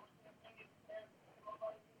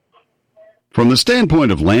 From the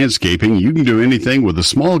standpoint of landscaping, you can do anything with a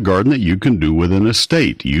small garden that you can do with an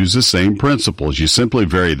estate. Use the same principles. You simply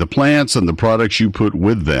vary the plants and the products you put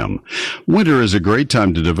with them. Winter is a great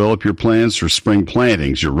time to develop your plans for spring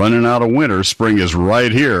plantings. You're running out of winter. Spring is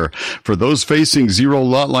right here. For those facing zero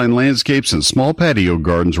lot line landscapes and small patio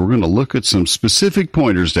gardens, we're going to look at some specific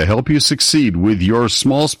pointers to help you succeed with your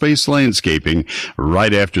small space landscaping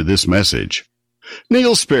right after this message.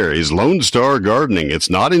 Neil Sperry's Lone Star Gardening. It's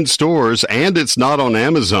not in stores and it's not on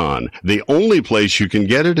Amazon. The only place you can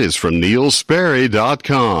get it is from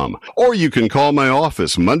neilsperry.com. Or you can call my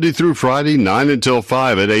office Monday through Friday, 9 until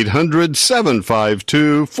 5 at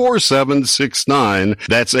 800-752-4769.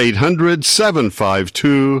 That's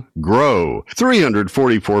 800-752-GROW.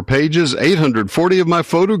 344 pages, 840 of my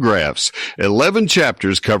photographs. 11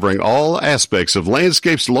 chapters covering all aspects of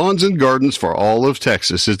landscapes, lawns, and gardens for all of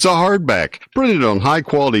Texas. It's a hardback, printed on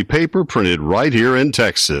high-quality paper, printed right here in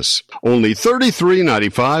Texas. Only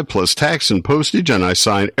 $33.95 plus tax and postage, and I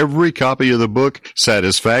sign every copy of the book.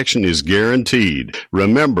 Satisfaction is guaranteed.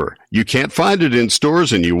 Remember, you can't find it in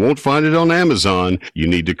stores and you won't find it on Amazon. You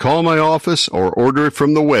need to call my office or order it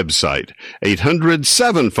from the website,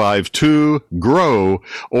 800-752-GROW,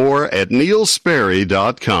 or at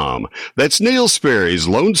neilsperry.com. That's Neil Sperry's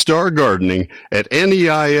Lone Star Gardening at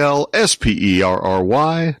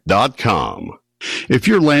neilsperry.com. If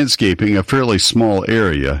you're landscaping a fairly small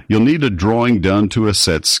area, you'll need a drawing done to a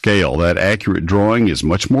set scale. That accurate drawing is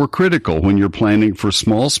much more critical when you're planning for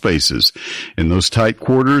small spaces. In those tight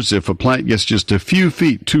quarters, if a plant gets just a few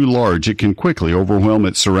feet too large, it can quickly overwhelm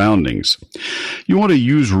its surroundings. You want to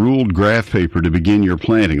use ruled graph paper to begin your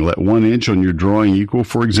planting. Let 1 inch on your drawing equal,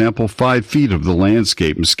 for example, 5 feet of the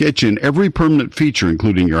landscape, and sketch in every permanent feature,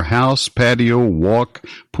 including your house, patio, walk,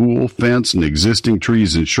 pool, fence, and existing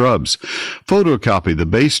trees and shrubs. Photocopy the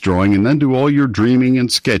base drawing and then do all your dreaming and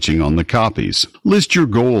sketching on the copies. List your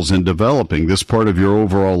goals in developing this part of your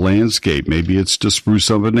overall landscape. Maybe it's to spruce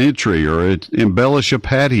up an entry or embellish a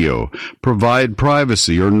patio, provide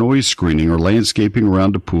privacy or noise screening, or landscaping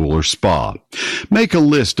around a pool or spa. Make a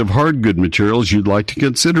list of hard good materials you'd like to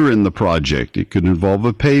consider in the project. It could involve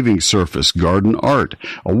a paving surface, garden art,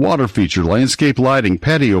 a water feature, landscape lighting,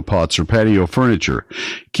 patio pots, or patio furniture.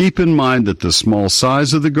 Keep in mind that the small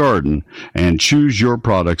size of the garden, and choose your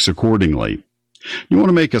products accordingly. You want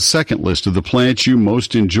to make a second list of the plants you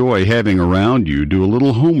most enjoy having around you. Do a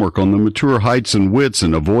little homework on the mature heights and widths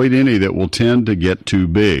and avoid any that will tend to get too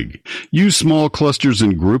big. Use small clusters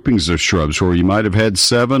and groupings of shrubs where you might have had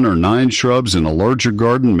 7 or 9 shrubs in a larger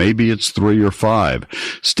garden. Maybe it's 3 or 5.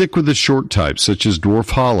 Stick with the short types such as dwarf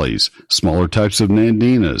hollies, smaller types of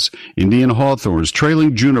nandinas, Indian hawthorns,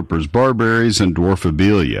 trailing junipers, barberries, and dwarf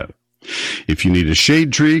abelia. If you need a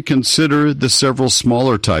shade tree, consider the several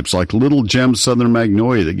smaller types like Little Gem Southern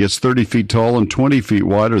Magnolia that gets 30 feet tall and 20 feet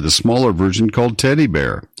wide, or the smaller version called Teddy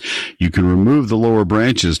Bear. You can remove the lower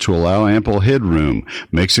branches to allow ample headroom.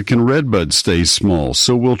 Mexican redbud stays small,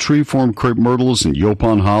 so will treeform crepe myrtles and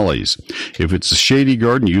Yopon hollies. If it's a shady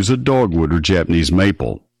garden, use a dogwood or Japanese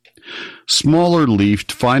maple. Smaller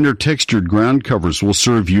leafed, finer textured ground covers will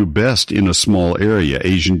serve you best in a small area.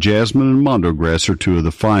 Asian jasmine and mondo grass are 2 of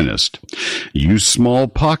the finest. Use small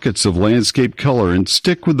pockets of landscape color and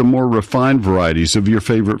stick with the more refined varieties of your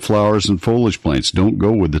favorite flowers and foliage plants. Don't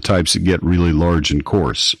go with the types that get really large and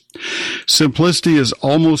coarse. Simplicity is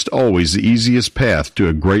almost always the easiest path to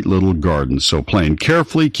a great little garden, so plan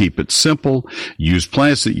carefully, keep it simple, use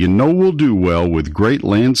plants that you know will do well with great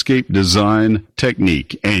landscape design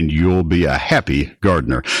technique, and you'll be a happy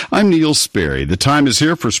gardener. I'm Neil Sperry. The time is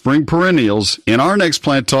here for spring perennials in our next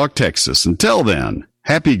Plant Talk Texas. Until then,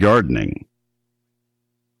 happy gardening.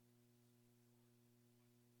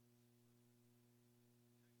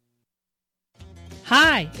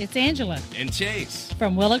 Hi, it's Angela. And Chase.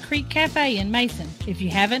 From Willow Creek Cafe in Mason. If you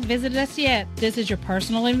haven't visited us yet, this is your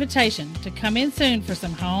personal invitation to come in soon for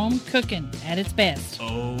some home cooking at its best.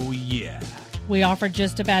 Oh, yeah. We offer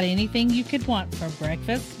just about anything you could want for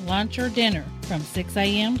breakfast, lunch, or dinner from 6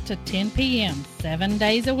 a.m. to 10 p.m., 7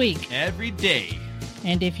 days a week. Every day.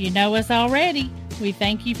 And if you know us already, we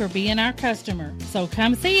thank you for being our customer. So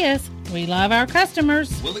come see us. We love our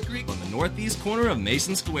customers. Willow Creek on the northeast corner of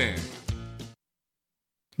Mason Square.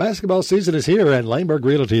 Basketball season is here, and Laneburg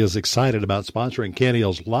Realty is excited about sponsoring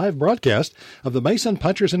KNEL's live broadcast of the Mason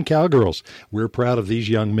Punchers and Cowgirls. We're proud of these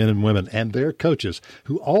young men and women and their coaches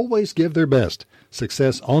who always give their best.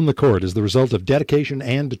 Success on the court is the result of dedication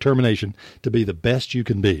and determination to be the best you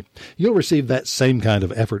can be. You'll receive that same kind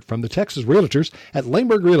of effort from the Texas Realtors at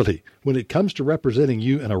Laneburg Realty when it comes to representing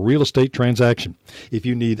you in a real estate transaction. If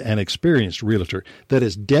you need an experienced realtor that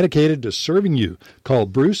is dedicated to serving you, call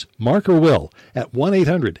Bruce, Mark, or Will at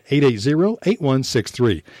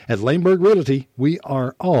 1-800-880-8163. At Laneburg Realty, we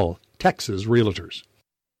are all Texas Realtors.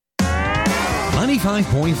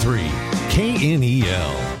 95.3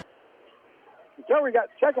 KNEL. So we got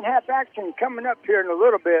second half action coming up here in a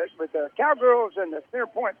little bit with the Cowgirls and the Center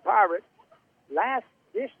Point Pirates. Last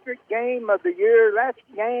district game of the year,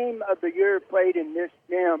 played in this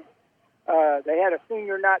gym. They had a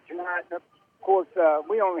senior night tonight. And of course,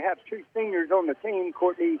 we only have 2 seniors on the team.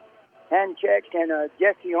 Courtney Hanchek and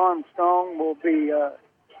Jesse Armstrong will be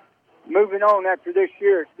moving on after this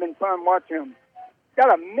year. It's been fun watching them.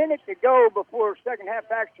 Got a minute to go before second half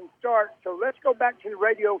action starts, so let's go back to the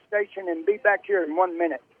radio station and be back here in 1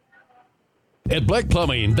 minute. At Black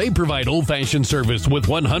Plumbing, they provide old-fashioned service with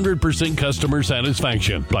 100% customer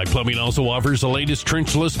satisfaction. Black Plumbing also offers the latest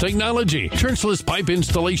trenchless technology, trenchless pipe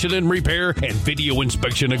installation and repair, and video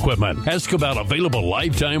inspection equipment. Ask about available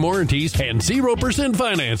lifetime warranties and 0%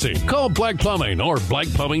 financing. Call Black Plumbing or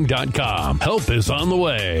blackplumbing.com. Help is on the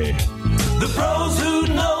way. The pros who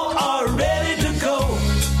know are ready to go.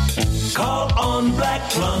 Call on Black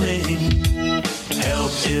Plumbing.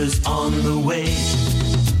 Help is on the way.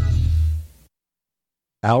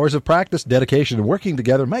 Hours of practice, dedication, and working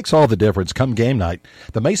together makes all the difference come game night.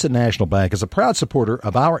 The Mason National Bank is a proud supporter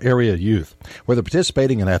of our area youth. Whether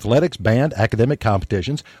participating in athletics, band, academic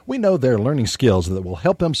competitions, we know they're learning skills that will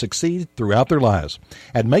help them succeed throughout their lives.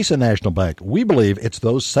 At Mason National Bank, we believe it's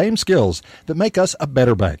those same skills that make us a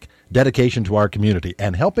better bank. Dedication to our community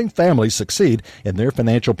and helping families succeed in their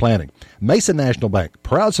financial planning. Mason National Bank,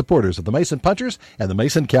 proud supporters of the Mason Punchers and the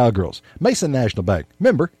Mason Cowgirls. Mason National Bank,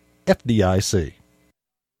 member FDIC.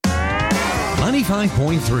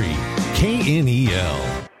 95.3 KNEL.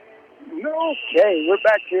 Okay, we're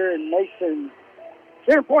back here in Mason.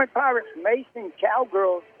 Center Point Pirates, Mason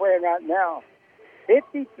Cowgirls playing right now.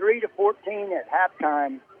 53-14 at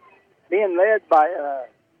halftime. Being led by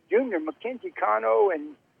junior Mackenzie Cano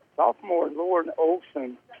and sophomore Lauren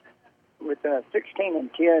Olson with 16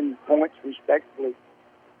 and 10 points respectively.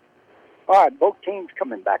 All right, both teams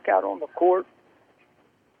coming back out on the court.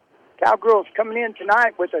 Cowgirls coming in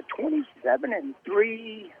tonight with a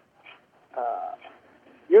 27-3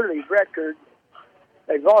 yearly record.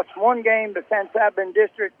 They've lost one game to San Saba in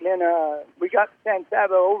district, and then we got San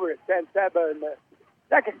Saba over at San Saba in the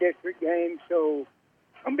second district game, so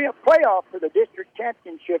it's going to be a playoff for the district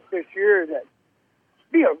championship this year. That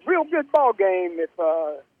be a real good ball game if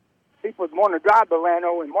people would want to drive to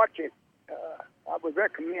Llano and watch it. I would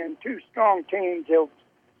recommend two strong teams. They'll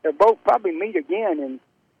both probably meet again in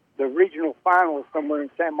the regional finals somewhere in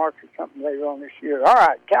San Marcos or something later on this year. All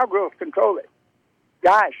right, Cowgirls control it.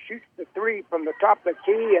 Guy shoots the three from the top of the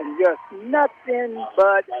key and just nothing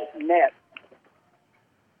but net.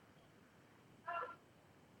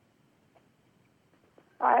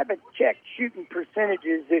 I haven't checked shooting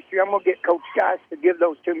percentages this year. I'm going to get Coach Geist to give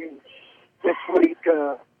those to me this week.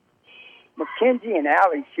 McKenzie and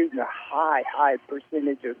Allie shooting a high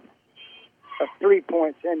percentage of 3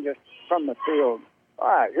 points in just from the field. All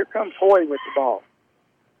right, here comes Hoy with the ball.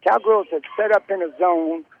 Cowgirls have set up in a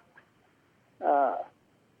zone.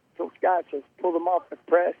 Coach Geist has pulled them off the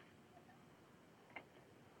press.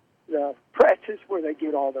 The press is where they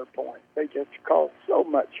get all their points. They just cause so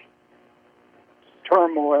much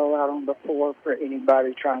turmoil out on the floor for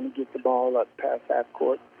anybody trying to get the ball up past half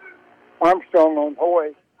court. Armstrong on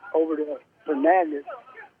Hoy over to Fernandez.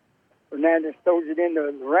 Fernandez throws it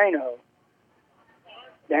into Moreno.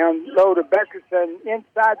 Down low to Beckerson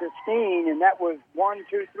inside the Steen, and that was 1,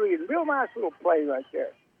 2, 3. A real nice little play right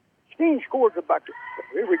there. Steen scores a bucket.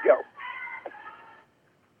 Here we go.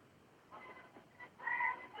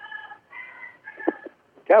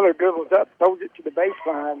 Keller dribbles up, throws it to the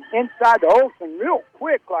baseline. Inside to Olsen, real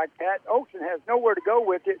quick like that. Olsen has nowhere to go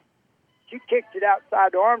with it. She kicks it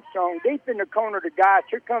outside to Armstrong, deep in the corner to Geist.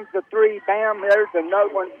 Here comes the three. Bam, there's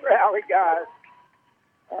another one for Allie Geist.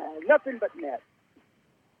 Nothing but net.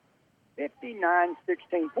 59-16,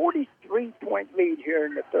 43-point lead here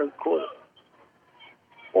in the third quarter.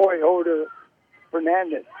 Boy, over to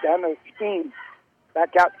Fernandez, down the scheme,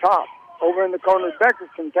 back out top. Over in the corner,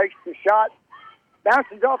 Beckerson takes the shot,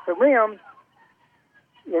 bounces off the rim.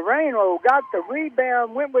 Moreno got the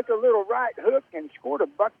rebound, went with a little right hook, and scored a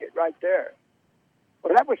bucket right there.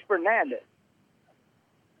 Well, that was Fernandez.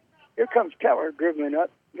 Here comes Keller dribbling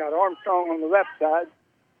up. Got Armstrong on the left side.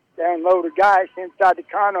 Down low to Geist, inside to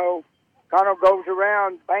Cano. Cano goes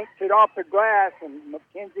around, banks it off the glass, and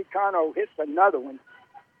Mackenzie Cano hits another one.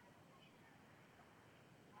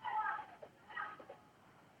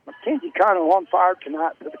 Mackenzie Cano on fire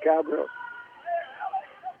tonight for the Cowgirls.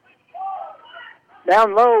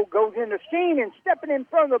 Down low, goes into Steen, and stepping in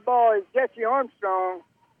front of the ball is Jesse Armstrong.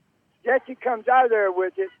 Jesse comes out of there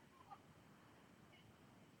with it.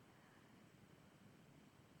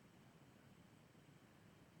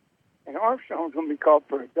 And Armstrong's going to be called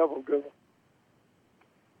for a double dribble.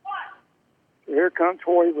 So here comes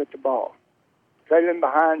Hoy with the ball. Trailing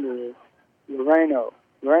behind her is Moreno.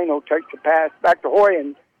 Moreno takes the pass back to Hoy,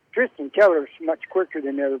 and Tristan Keller's much quicker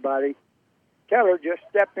than everybody. Keller just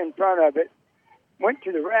stepped in front of it, went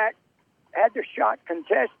to the rack, had the shot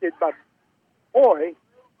contested by Hoy.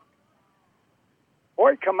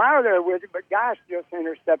 Hoy come out of there with it, but Geist just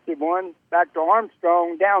intercepted one. Back to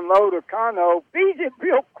Armstrong, down low to Cano. Feeds it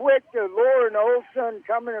real quick to Lauren Olsen,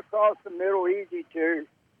 coming across the middle, easy too.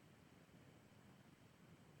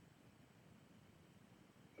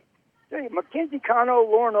 See, Mackenzie Cano,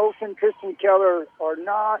 Lauren Olsen, Tristan Keller are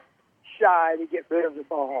not shy to get rid of the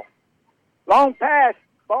ball. Long pass,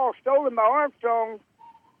 ball stolen by Armstrong.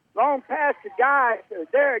 Long pass to Geist.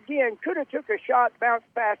 There again, could have took a shot,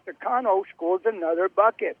 bounced past to Cano, scores another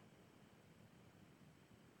bucket.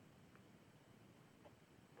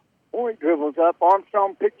 Boy dribbles up.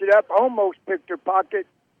 Armstrong picked it up, almost picked her pocket.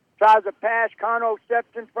 Tries a pass. Cano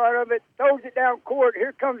steps in front of it, throws it down court.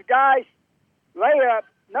 Here comes Geist. Layup.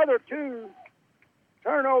 Another two.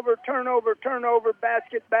 Turnover,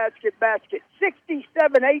 basket. 67-18,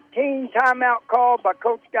 timeout call by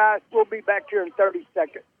Coach Geist. We'll be back here in 30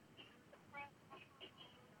 seconds.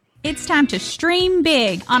 It's time to stream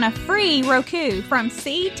big on a free Roku from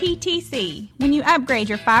CTTC when you upgrade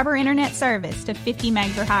your fiber internet service to 50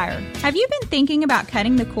 megs or higher. Have you been thinking about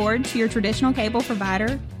cutting the cord to your traditional cable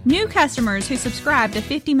provider? New customers who subscribe to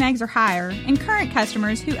 50 megs or higher and current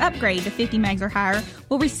customers who upgrade to 50 megs or higher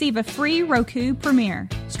will receive a free Roku Premiere.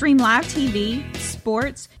 Stream live TV,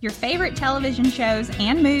 sports, your favorite television shows,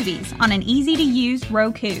 and movies on an easy-to-use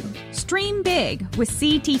Roku. Stream big with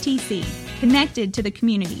CTTC, connected to the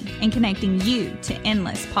community and connecting you to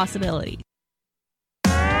endless possibilities.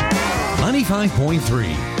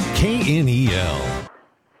 95.3 KNEL.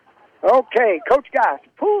 Okay, Coach Geist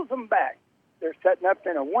pulls them back. They're setting up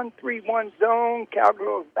in a 1-3-1 zone.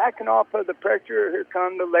 Cowgirls backing off of the pressure. Here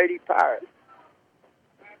come the Lady Pirates.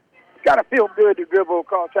 It's got to feel good to dribble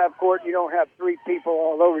across half court. You don't have three people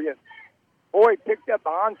all over you. Boy picked up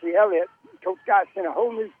by Hansi Elliott. Coach Geist sent a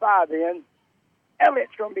whole new five in.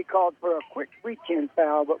 Elliott's going to be called for a quick reach-in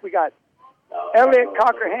foul, but we got Elliott,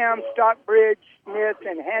 Cockerham, Stockbridge, Smith,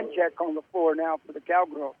 and Handcheck on the floor now for the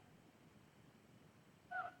Cowgirls.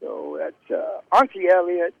 So that's Auntie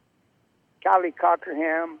Elliott, Kylie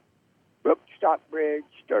Cockerham, Brooke Stockbridge,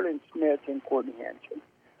 Sterling Smith, and Courtney Hanson.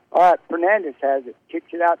 All right, Fernandez has it. Kicks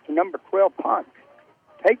it out to number 12, Ponce.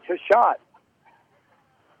 Takes a shot.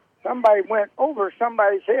 Somebody went over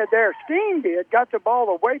somebody's head there. Steen did. Got the ball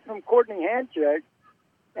away from Courtney Hancheck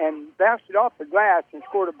and bounced it off the glass and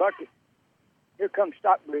scored a bucket. Here comes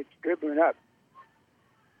Stockbridge dribbling up.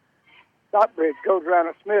 Stockbridge goes around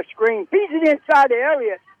a Smith screen. Feeds it inside to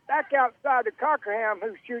Elliott. Back outside to Cockerham,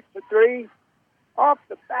 who shoots the three. Off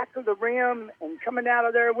the back of the rim, and coming out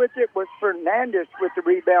of there with it was Fernandez with the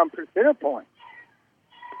rebound for center point.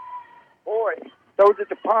 Hoy throws it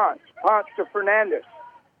to Ponce. Ponce to Fernandez.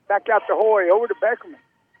 Back out to Hoy, over to Beckerman.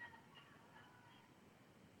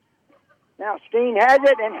 Now Steen has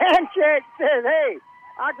it, and Handcheck says, hey,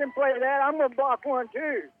 I can play that. I'm going to block one,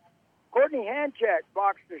 too. Courtney Handcheck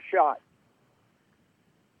blocks the shot.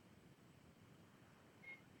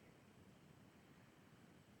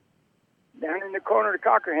 Down in the corner to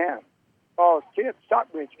Cockerham. Ball's tipped.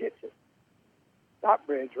 Stockbridge gets it.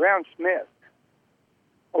 Stockbridge round Smith.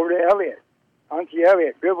 Over to Elliott. Auntie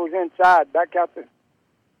Elliott dribbles inside. Back out to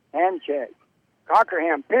Handcheck.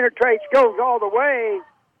 Cockerham penetrates, goes all the way.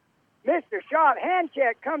 Missed the shot.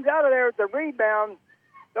 Handcheck comes out of there with the rebound.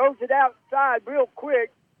 Throws it outside real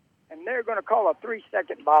quick. And they're going to call a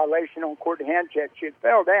 3-second violation on Courtney Handcheck. She had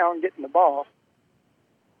fell down getting the ball.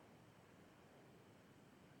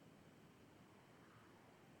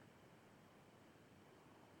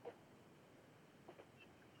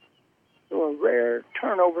 So a rare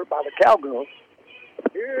turnover by the Cowgirls.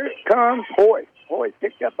 Here comes Hoy. Hoy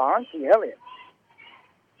picked up by Auntie Elliott.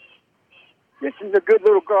 This is a good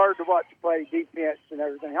little guard to watch play defense and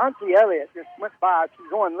everything. Auntie Elliott just went by. She's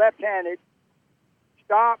going left-handed.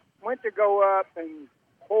 Stopped, went to go up, and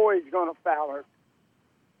Hoy's going to foul her.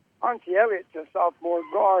 Auntie Elliott's a sophomore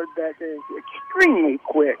guard that is extremely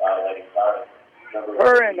quick.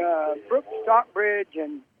 Her and Brooke Stockbridge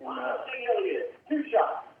and two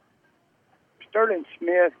shots. Sterling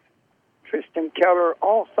Smith, Tristan Keller,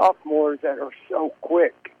 all sophomores that are so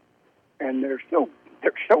quick, and they're so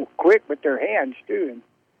quick with their hands too, and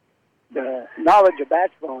the knowledge of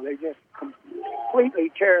basketball. They just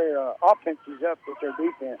completely tear offenses up with their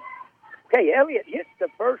defense. Okay, Elliott hits the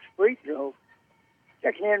first free throw.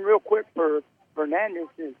 Checking in real quick for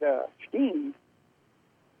Fernandez's Steen.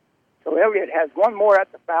 So Elliott has one more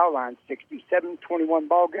at the foul line. 67-21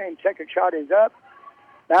 ball game. Second shot is up.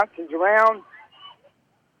 Bounces around.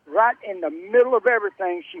 Right in the middle of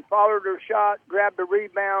everything, she followed her shot, grabbed the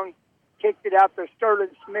rebound, kicked it out to Sterling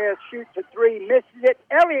Smith, shoots a three, misses it.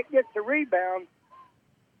 Elliott gets the rebound,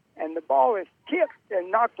 and the ball is kicked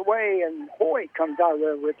and knocked away, and Hoy comes out of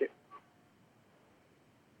there with it.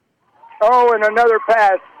 Oh, and another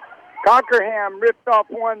pass. Cockerham ripped off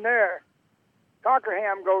one there.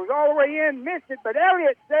 Cockerham goes all the way in, missed it, but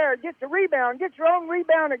Elliott's there, gets the rebound, gets her own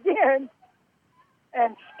rebound again.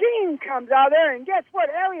 And Steen comes out there, and guess what?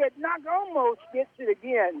 Elliott almost gets it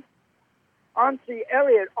again. Auntie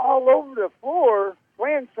Elliott all over the floor,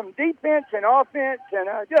 playing some defense and offense, and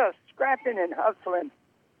just scrapping and hustling.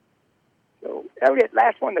 So Elliott,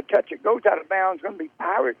 last one to touch it, goes out of bounds. Going to be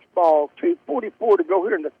Pirates ball. 2:44 to go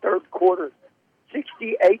here in the third quarter.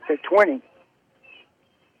 68-20.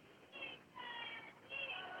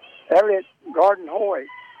 Elliott guarding Hoy.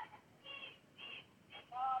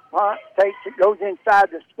 Takes it, goes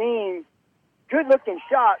inside the Steen. Good-looking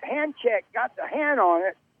shot. Hand check, got the hand on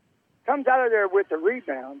it. Comes out of there with the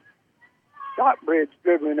rebound. Stockbridge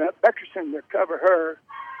dribbling up. Beckerson to cover her.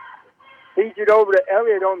 Feeds it over to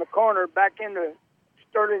Elliott on the corner. Back into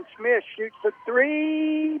Sterling Smith. Shoots a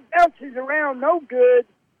three. Bounces around. No good.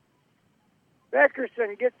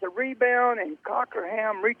 Beckerson gets the rebound, and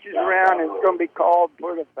Cockerham reaches around and is going to be called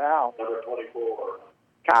for the foul. Number 24.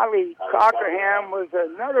 Kylie Cockerham was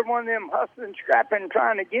another one of them hustling, scrapping,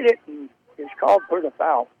 trying to get it, and is called for the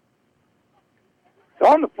foul. So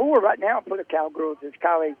on the floor right now for the Cowgirls is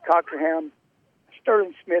Kylie Cockerham,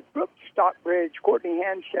 Sterling Smith, Brooke Stockbridge, Courtney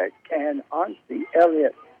Handcheck, and Auntie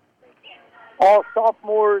Elliott. All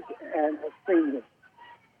sophomores and seniors.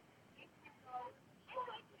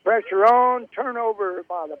 Pressure on, turnover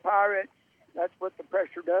by the Pirates. That's what the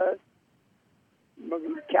pressure does.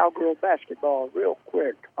 Cowgirl basketball real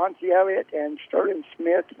quick. Auntie Elliott and Sterling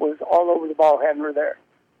Smith was all over the ball handler there.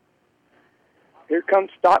 Here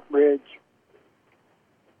comes Stockbridge.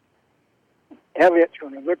 Elliott's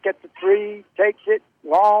going to look at the three, takes it,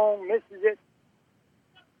 long, misses it.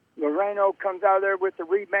 Loreno comes out of there with the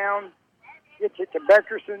rebound, gets it to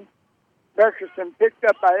Beckerson. Beckerson picked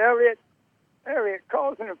up by Elliott. Elliott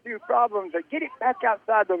causing a few problems. They get it back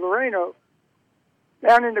outside the Loreno.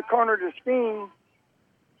 Down in the corner to Steen.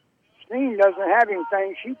 Steen doesn't have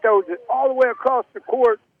anything. She throws it all the way across the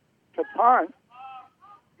court to Pont.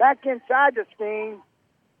 Back inside the Steen.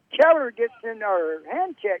 Keller gets in her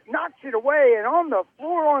hand check, knocks it away, and on the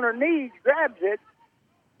floor on her knees, grabs it,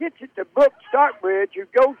 gets it to Brooke Stockbridge, who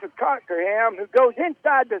goes to Cockerham, who goes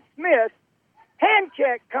inside to Smith. Hand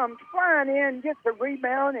check comes flying in, gets a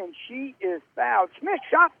rebound, and she is fouled. Smith's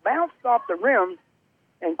shot bounced off the rim,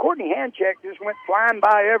 and Courtney Handcheck just went flying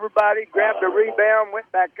by everybody, grabbed the rebound,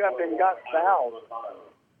 went back up, and got fouled.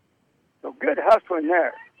 So good hustling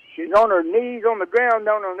there. She's on her knees on the ground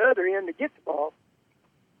down on the other end to get the ball.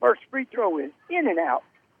 First free throw is in and out.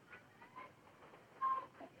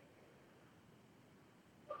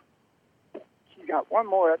 She's got one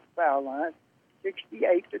more at the foul line.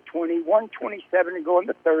 68-20, 127 to go in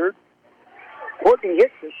the third. Courtney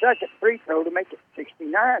hits the second free throw to make it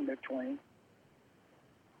 69-20.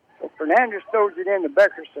 So Fernandez throws it in to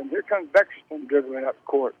Beckerson. Here comes Beckerson dribbling up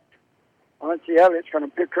court. Nancy Elliott's going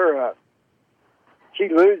to pick her up. She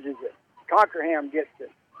loses it. Cockerham gets it.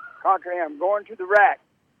 Cockerham going to the rack.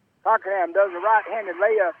 Cockerham does a right-handed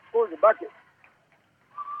layup, scores a bucket.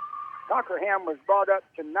 Cockerham was brought up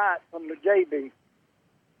tonight from the JB.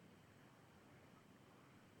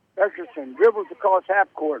 Beckerson dribbles across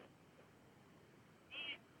half court.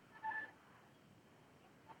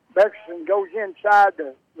 Beckerson goes inside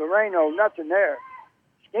the Loreno, nothing there.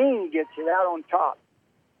 Steen gets it out on top.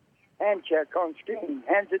 Hand check on Steen,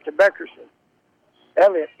 hands it to Beckerson.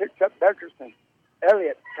 Elliott picks up Beckerson.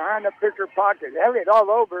 Elliott trying to pick her pocket. Elliott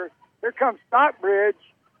all over. Here comes Stockbridge.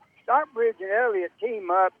 Stockbridge and Elliott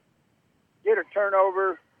team up. Get a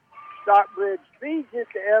turnover. Stockbridge feeds it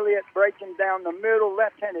to Elliott, breaking down the middle.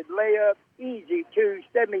 Left-handed layup. Easy two,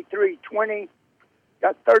 73-20.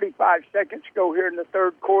 Got 35 seconds to go here in the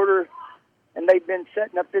third quarter, and they've been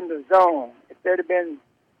setting up in the zone. If there'd have been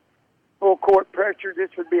full court pressure,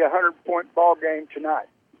 this would be a 100-point ball game tonight.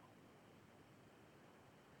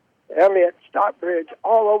 Elliott, Stockbridge,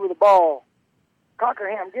 all over the ball.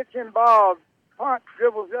 Cockerham gets involved. Pont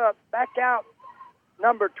dribbles up, back out.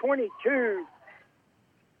 Number 22,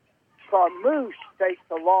 Moose takes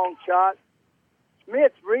the long shot.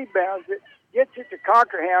 Smith rebounds it, gets it to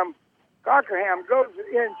Cockerham. Cockerham goes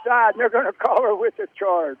inside, and they're going to call her with a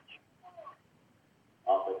charge.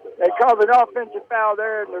 They called an offensive foul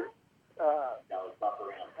there,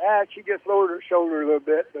 and she just lowered her shoulder a little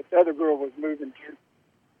bit, but the other girl was moving too.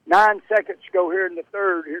 9 seconds to go here in the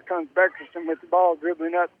third. Here comes Beckerson with the ball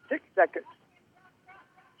dribbling up. 6 seconds.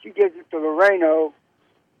 She gives it to Loreno.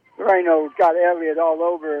 Loreno's got Elliott all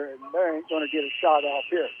over, and they ain't going to get a shot off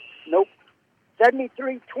here. Nope.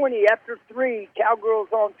 73-20 after 3.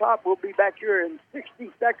 Cowgirls on top. We'll be back here in 60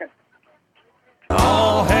 seconds.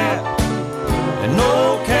 All hat and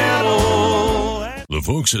no cattle. The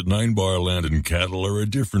folks at 9 Bar Land and Cattle are a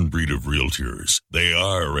different breed of realtors. They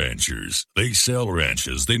are ranchers. They sell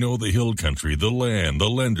ranches. They know the hill country, the land, the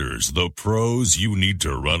lenders, the pros you need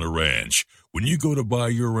to run a ranch. When you go to buy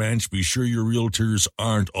your ranch, be sure your realtors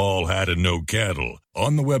aren't all hat and no cattle.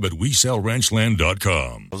 On the web at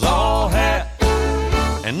WeSellRanchland.com. All hat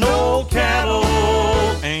and no cattle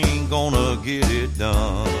ain't gonna get it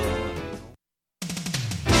done.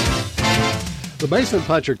 The Mason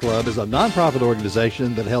Puncher Club is a nonprofit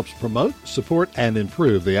organization that helps promote, support, and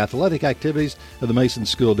improve the athletic activities of the Mason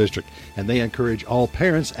School District, and they encourage all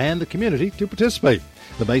parents and the community to participate.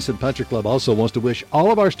 The Mason Puncher Club also wants to wish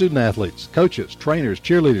all of our student athletes, coaches, trainers,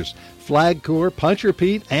 cheerleaders, Flag Corps, Puncher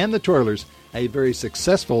Pete, and the Twirlers a very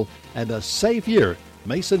successful and a safe year.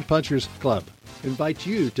 Mason Punchers Club invites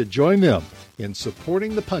you to join them in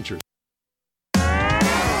supporting the Punchers.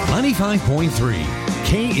 95.3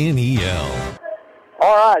 KNEL.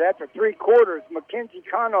 All right, after 3 quarters, Mackenzie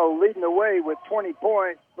Cano leading the way with 20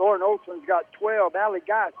 points. Lauren Olson's got 12. Allie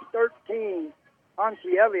Geist, 13.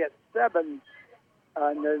 Hansi Elliott, 7.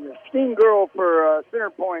 And then the Steen girl for center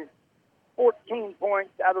point, 14 points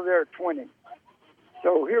out of their 20.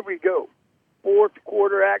 So here we go. Fourth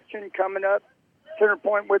quarter action coming up. Center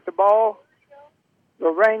point with the ball.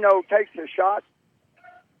 Loreno takes a shot.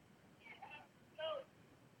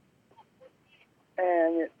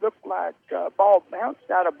 And it looked like ball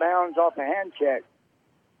bounced out of bounds off a hand check.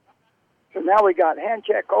 So now we got hand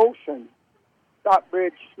check Olsen,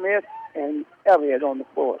 Stockbridge, Smith, and Elliott on the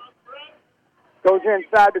floor. Goes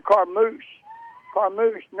inside to Carmouche.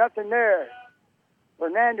 Carmouche, nothing there.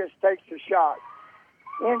 Fernandez takes the shot.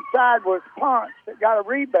 Inside was Ponce that got a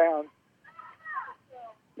rebound.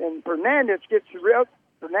 And Fernandez gets the rip.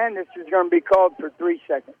 Fernandez is going to be called for 3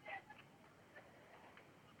 seconds.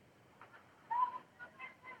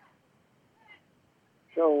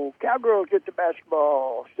 So Cowgirls get the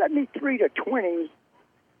basketball 73-20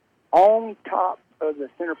 on top of the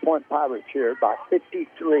Center Point Pirates here by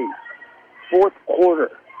 53. Fourth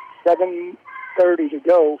quarter, 7:30 to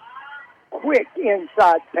go. Quick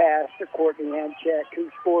inside pass to Courtney Hanchak, who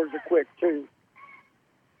scores a quick two.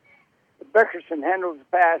 Beckerson handles the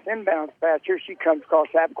pass, inbounds pass. Here she comes across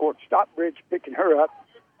half court. Stockbridge picking her up.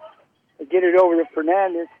 They get it over to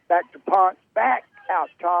Fernandez. Back to Ponce. Back out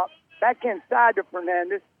top. Back inside to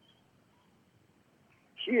Fernandez.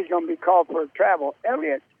 She is going to be called for a travel.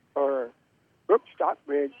 Elliott or Brooke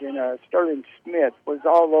Stockbridge and Sterling Smith was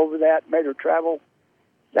all over that. Made her travel.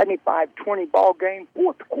 75-20 ball game.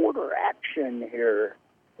 Fourth quarter action here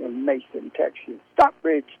in Mason, Texas.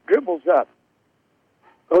 Stockbridge dribbles up.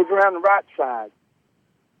 Goes around the right side.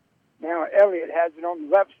 Now Elliott has it on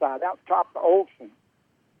the left side. Out top to Olsen.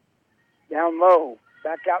 Down low.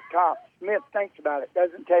 Back out top. Smith thinks about it.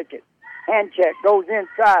 Doesn't take it. Hand check. Goes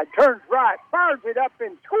inside. Turns right. Fires it up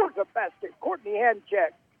and scores a basket. Courtney hand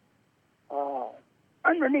check.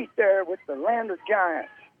 Underneath there with the Lander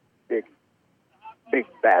Giants. Big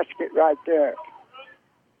basket right there.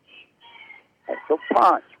 And so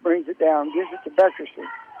Ponce brings it down. Gives it to Beckerson.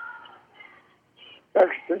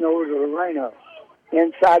 Beckerson over to Loreno.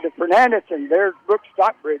 Inside to Fernandez, and there's Brooke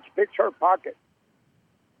Stockbridge. Picks her pocket.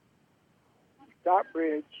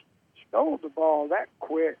 Stockbridge stole the ball that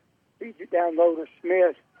quick. Feeds it down low to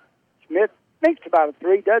Smith. Smith thinks about a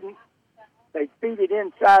three, doesn't. They feed it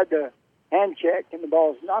inside the hand check, and the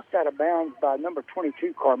ball's knocked out of bounds by number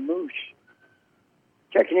 22, Carmouche.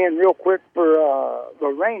 Checking in real quick for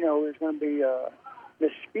Loreno is going to be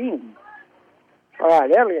Miss Speen. All right,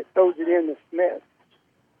 Elliott throws it in to Smith.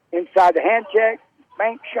 Inside the hand check,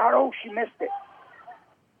 bank shot. Oh, she missed it.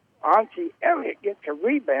 Auntie Elliott gets a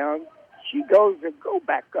rebound. She goes to go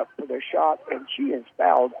back up for the shot, and she is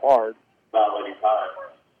fouled hard. Foul Lady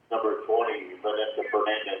Pirates, number 20, Vanessa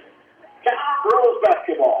Fernandez. Girls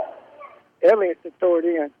basketball. Elliott to throw it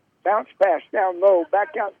in. Bounce pass down low. Back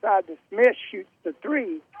outside to Smith. Shoots the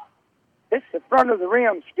three. Hits the front of the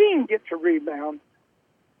rim. Steen gets a rebound.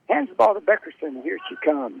 Hands the ball to Beckerson. Here she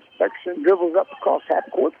comes. Beckerson dribbles up across half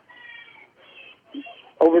court.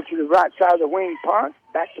 Over to the right side of the wing, Ponce.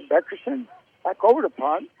 Back to Beckerson. Back over to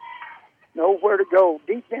Ponce. Nowhere to go.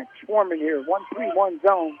 Defense swarming here. 1-3-1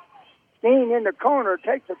 zone. Steen in the corner.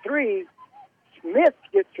 Takes a three. Smith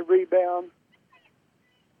gets a rebound.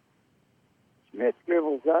 Smith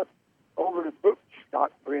dribbles up over to Brooke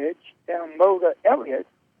Stockbridge. Down low to Elliott.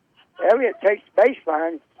 Elliott takes the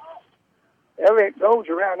baseline. Elliott goes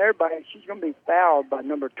around everybody. She's going to be fouled by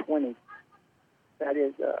number 20. That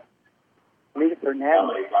is Lita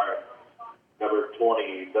Fernandez. Number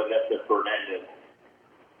 20, Vanessa Fernandez.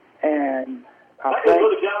 And I think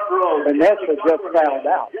Vanessa just fouled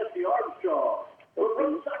out. Jesse Armstrong,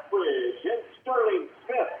 Brooke Stockbridge, and Sterling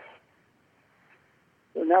Smith.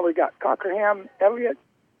 So now we got Cockerham, Elliott,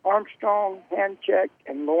 Armstrong, hand check,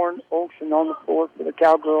 and Lauren Olsen on the floor for the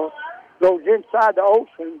Cowgirls. Goes inside to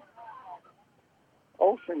Olsen.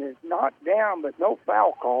 Olsen is knocked down, but no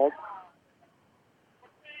foul called.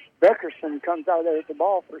 Beckerson comes out there with the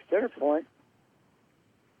ball for center point.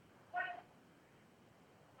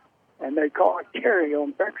 And they call it carry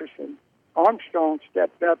on Beckerson. Armstrong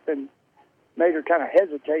stepped up and made her kind of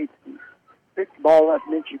hesitate and picked the ball up,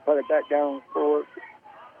 and then she put it back down on the floor.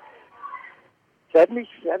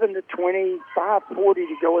 77-20, 5:40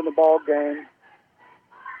 to go in the ball game.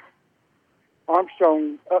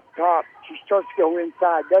 Armstrong up top. She starts to go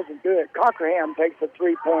inside, doesn't do it. Cockerham takes a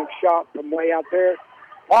three-point shot from way out there.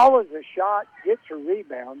 Follows the shot, gets a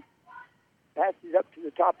rebound. Passes up to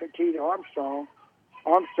the top of the key to Armstrong.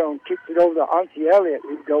 Armstrong kicks it over to Auntie Elliott,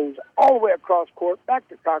 who goes all the way across court, back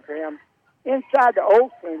to Cockerham. Inside to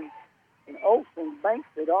Olsen, and Olsen banks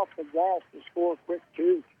it off the glass to score a quick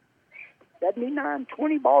two.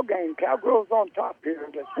 79-20 ball game. Cowgirls on top here.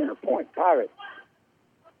 The Center Point Pirates.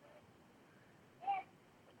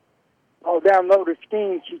 All down low to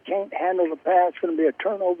Steen. She can't handle the pass. Going to be a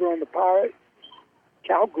turnover on the Pirates.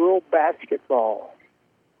 Cowgirl basketball.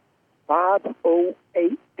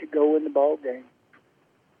 5:08 to go in the ball game.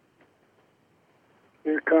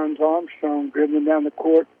 Here comes Armstrong dribbling down the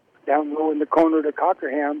court. Down low in the corner to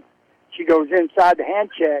Cockerham. She goes inside the hand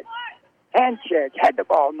check. Hand check. Had the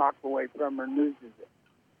ball knocked away from her and loses it.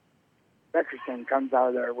 Beckerson comes out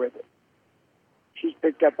of there with it. She's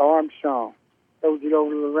picked up Armstrong. Throws it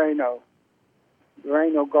over to Loreno.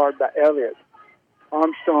 Loreno guard by Elliott.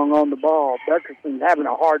 Armstrong on the ball. Beckerson's having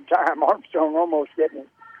a hard time. Armstrong almost getting it.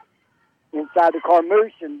 inside the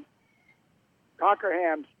Carmouche, and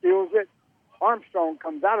Cockerham steals it. Armstrong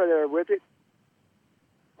comes out of there with it.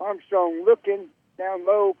 Armstrong looking down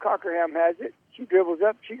low. Cockerham has it. She dribbles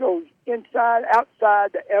up. She goes inside,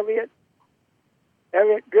 outside to Elliott.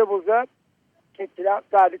 Elliott dribbles up, kicks it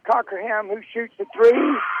outside to Cockerham, who shoots a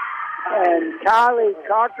three. And Kylie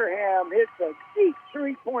Cockerham hits a deep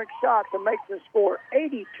three-point shot to make the score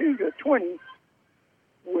 82-20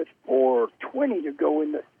 with 4:20 to go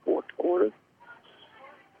in the fourth quarter.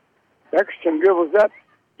 Beckerson dribbles up,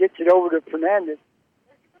 gets it over to Fernandez,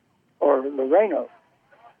 or Loreno.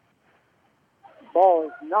 Ball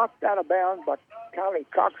is knocked out of bounds by Kylie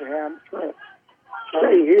Cockerham. It's going to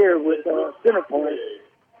stay here with center point.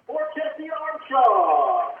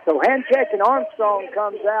 So Handcheck and Armstrong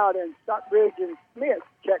comes out, and Stockbridge and Smith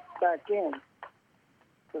checks back in.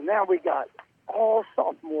 So now we got all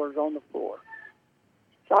sophomores on the floor.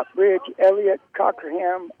 Stockbridge, Elliott,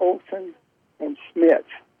 Cockerham, Olson, and Smith.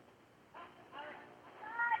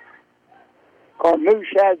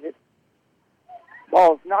 Carmouche has it.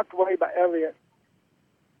 Ball's knocked away by Elliott,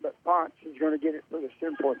 but Ponce is going to get it for the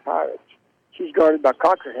center point Pirates. She's guarded by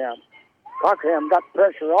Cockerham. Cockerham got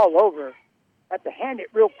pressure all over her. Had to hand it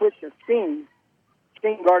real quick to Steen.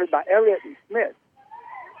 Steen guarded by Elliott and Smith.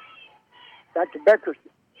 Back to Beckerson.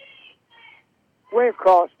 Way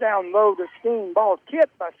across, down low to Steen. Ball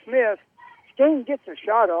tipped by Smith. Steen gets a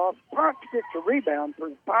shot off. Ponce gets a rebound for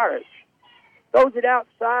the Pirates. Throws it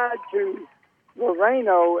outside to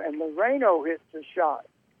Loreno, and Loreno hits the shot.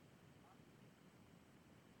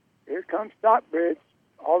 Here comes Stockbridge.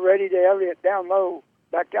 Already to Elliott down low.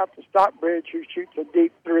 Back out to Stockbridge, who shoots a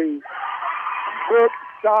deep three. Brooke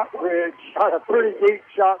Stockbridge shot a pretty deep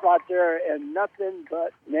shot right there, and nothing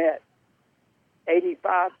but net.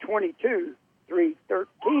 85-22,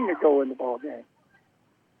 3:13 to go in the ball game.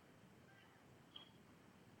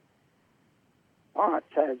 Ponce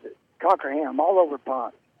has it. Cockerham all over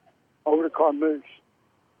Ponce. Over to Carmouche.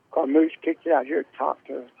 Carmouche kicks it out here top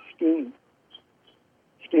to Steen.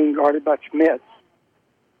 Steen guarded by Smith.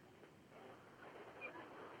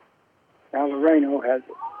 Now Loreno has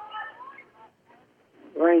it.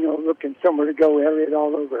 Loreno looking somewhere to go. Elliott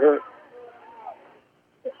all over her.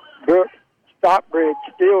 Brooke Stockbridge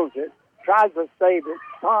steals it. Tries to save it.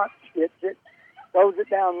 Ponce gets it. Throws it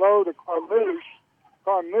down low to Carmouche.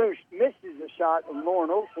 Carmouche misses the shot, and Lauren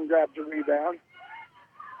Olson grabs the rebound.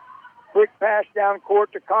 Quick pass down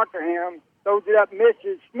court to Cockerham. Throws it up,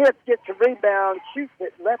 misses. Smith gets a rebound, shoots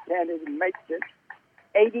it left-handed, and makes it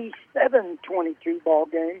 87-22 ball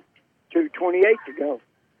game. 2:28 to go.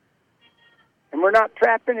 And we're not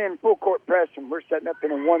trapping in full court pressing. We're setting up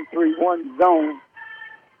in a 1-3-1 zone.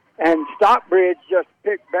 And Stockbridge just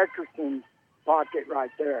picked Beckerson's pocket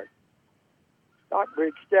right there.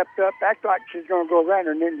 Stockbridge stepped up, acted like she's going to go around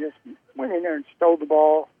her, and then just went in there and stole the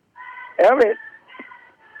ball. Elliott,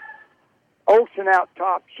 Olson out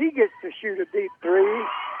top. She gets to shoot a deep three.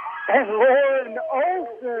 And Lauren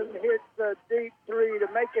Olson hits a deep three to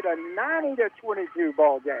make it a 90-22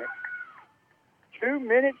 ball game. 2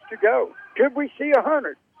 minutes to go. Could we see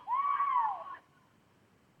 100?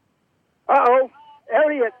 Uh-oh.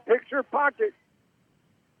 Elliott picks her pocket.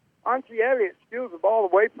 Auntie Elliott steals the ball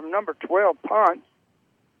away from number 12, Ponce.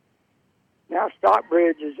 Now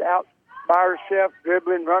Stockbridge is out by herself,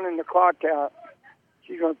 dribbling, running the clock out.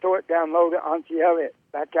 She's going to throw it down low to Auntie Elliott.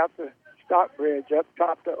 Back out to Stockbridge, up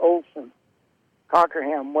top to Olson.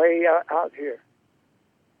 Cockerham way out here.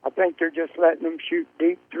 I think they're just letting them shoot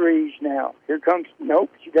deep threes now. Here comes, nope,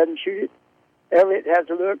 she doesn't shoot it. Elliott has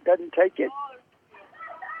a look, doesn't take it.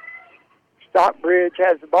 Stockbridge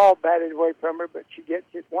has the ball batted away from her, but she gets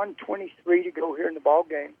it. 1:23 to go here in the ball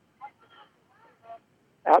game.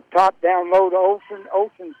 Out top, down low to Olson.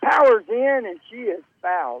 Olson powers in, and she is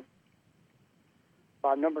fouled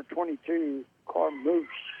by number 22, Carmouche.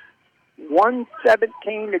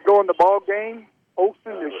 1:17 to go in the ball game. Olson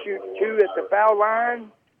to shoot 2 at the foul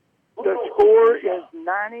line. The score is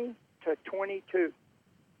 90-22.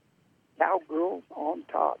 Cowgirls on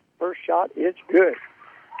top. First shot is good.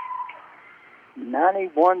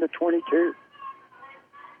 91-22.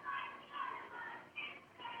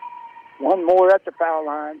 One more at the foul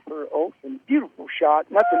line for Olson. Beautiful shot.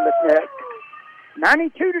 Nothing but net.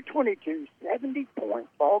 92-22. 70-point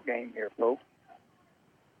ball game here, folks.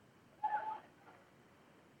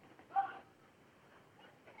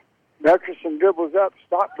 Beckerson dribbles up.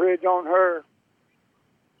 Stockbridge on her.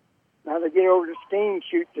 Now they get over to Steen,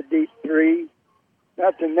 shoots a deep three.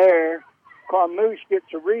 Nothing there. Carmouche gets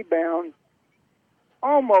a rebound.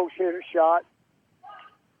 Almost hit a shot.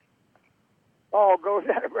 Ball goes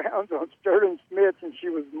out of bounds on Sterling Smith, and she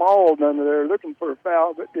was mauled under there looking for a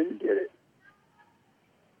foul, but didn't get it.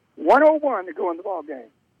 1:01 to go in the ball game.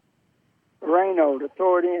 Moreno to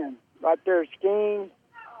throw it in. Right there, Skeen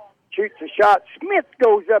shoots a shot. Smith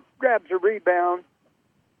goes up, grabs a rebound.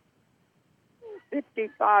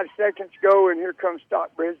 55 seconds to go, and here comes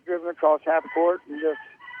Stockbridge dribbling across half court and just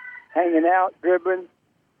hanging out, dribbling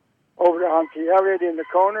over to Auntie Elliott in the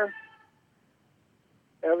corner.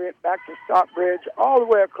 Elliott back to Stockbridge, all the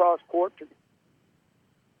way across court to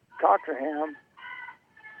Cockerham.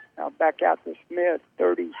 Now back out to Smith,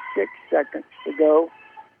 36 seconds to go.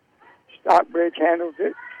 Stockbridge handles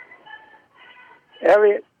it.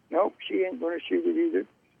 Elliott, nope, she ain't going to shoot it either.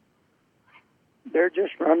 They're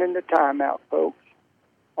just running the timeout, folks.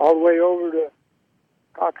 All the way over to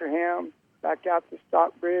Cockerham, back out to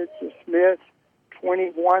Stockbridge to Smith.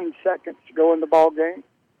 21 seconds to go in the ball game.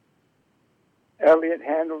 Elliott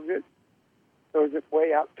handles it. Throws it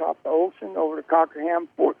way out top to Olsen. Over to Cockerham,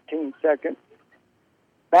 14 seconds.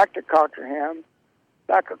 Back to Cockerham.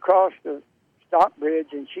 Back across to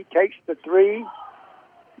Stockbridge, and she takes the three.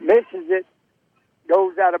 Misses it.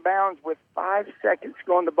 Goes out of bounds with 5 seconds to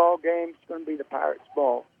go in the ball game. It's going to be the Pirates'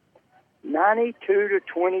 ball.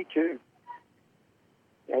 92-22.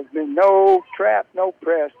 There's been no trap, no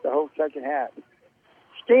press the whole second half.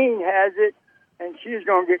 Steen has it, and she's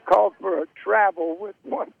going to get called for a travel with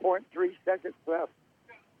 1.3 seconds left.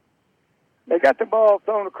 They got the ball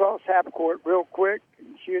thrown across half court real quick,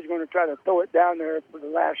 and she was going to try to throw it down there for the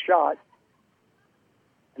last shot,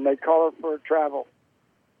 and they call her for a travel.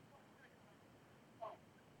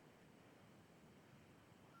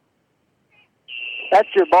 That's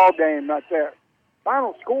your ball game right there.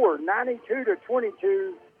 Final score,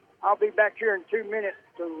 92-22. I'll be back here in 2 minutes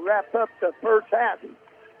to wrap up the first half.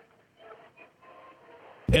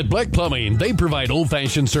 At Black Plumbing, they provide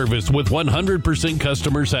old-fashioned service with 100%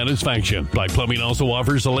 customer satisfaction. Black Plumbing also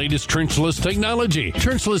offers the latest trenchless technology,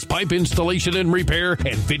 trenchless pipe installation and repair,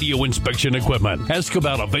 and video inspection equipment. Ask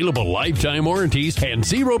about available lifetime warranties and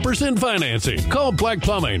 0% financing. Call Black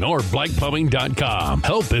Plumbing or blackplumbing.com.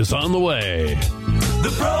 Help is on the way.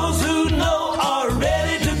 The pros who know are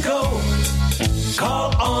ready to go.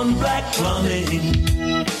 Call on Black Plumbing.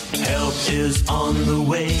 Help is on the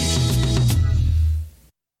way.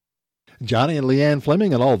 Johnny and Leanne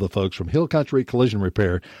Fleming and all the folks from Hill Country Collision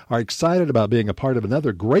Repair are excited about being a part of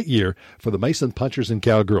another great year for the Mason Punchers and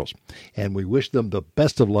Cowgirls, and we wish them the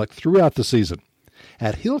best of luck throughout the season.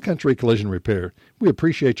 At Hill Country Collision Repair, we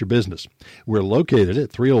appreciate your business. We're located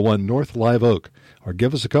at 301 North Live Oak, or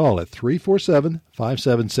give us a call at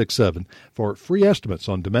 347-5767 for free estimates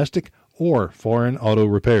on domestic or foreign auto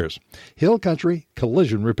repairs. Hill Country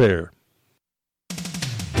Collision Repair.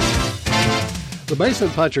 The Mason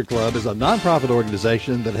Puncher Club is a nonprofit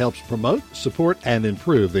organization that helps promote, support, and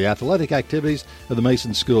improve the athletic activities of the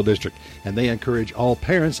Mason School District, and they encourage all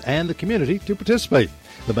parents and the community to participate.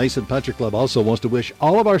 The Mason Puncher Club also wants to wish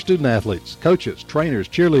all of our student athletes, coaches, trainers,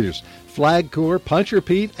 cheerleaders, Flag Corps, Puncher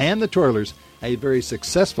Pete, and the twirlers a very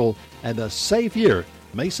successful and a safe year.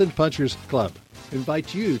 Mason Punchers Club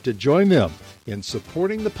invites you to join them in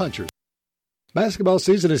supporting the Punchers. Basketball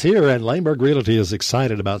season is here, and Laneburg Realty is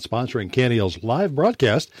excited about sponsoring KNEL's live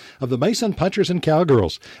broadcast of the Mason Punchers and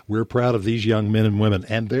Cowgirls. We're proud of these young men and women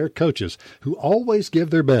and their coaches who always give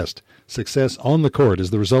their best. Success on the court is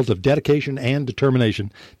the result of dedication and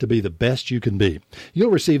determination to be the best you can be.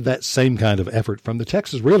 You'll receive that same kind of effort from the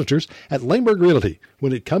Texas Realtors at Laneburg Realty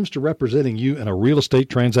when it comes to representing you in a real estate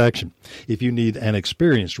transaction. If you need an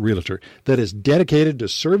experienced realtor that is dedicated to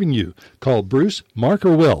serving you, call Bruce, Mark,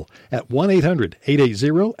 or Will at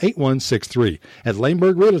 1-800-880-8163. At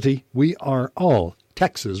Laneburg Realty, we are all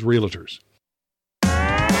Texas Realtors.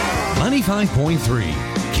 95.3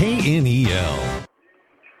 KNEL.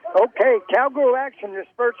 Okay, Cowgirl action this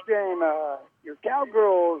first game. Your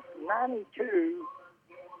Cowgirls 92,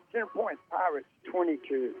 Center Point Pirates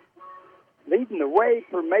 22. Leading the way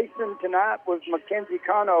for Mason tonight was Mackenzie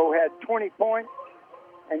Cano, had 20 points,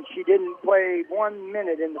 and she didn't play 1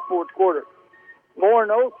 minute in the fourth quarter.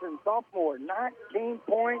 Lauren Olsen, sophomore, 19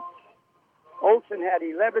 points. Olsen had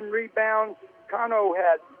 11 rebounds. Cano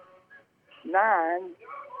had 9.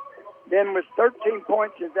 Then with 13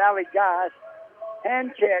 points is Allie Geist.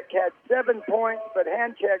 Handcheck had 7 points, but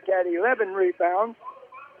Handcheck had 11 rebounds.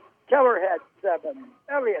 Keller had 7.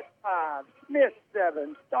 Elliott 5. Smith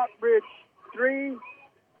 7. Stockbridge 3.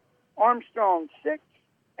 Armstrong 6.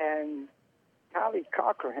 And Kylie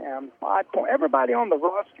Cockerham 5 points. Everybody on the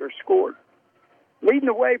roster scored. Leading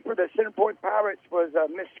the way for the Center Point Pirates was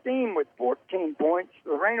Miss Steen with 14 points.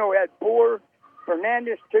 Loreno had 4.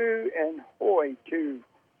 Fernandez 2. And Hoy 2.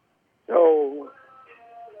 So,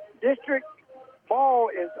 district ball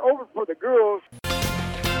is over for the girls.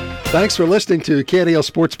 Thanks for listening to KNEL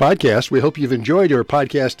Sports Podcast. We hope you've enjoyed your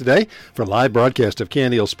podcast today. For live broadcast of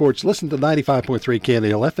KNEL Sports, listen to 95.3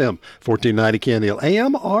 KNEL FM, 1490 KNEL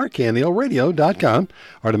AM, or KNELradio.com.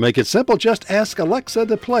 Or to make it simple, just ask Alexa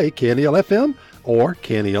to play KNEL FM or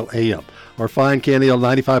KNEL AM. Or find KNEL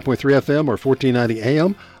 95.3 FM or 1490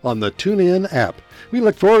 AM on the TuneIn app. We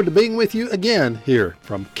look forward to being with you again here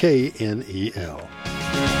from KNEL.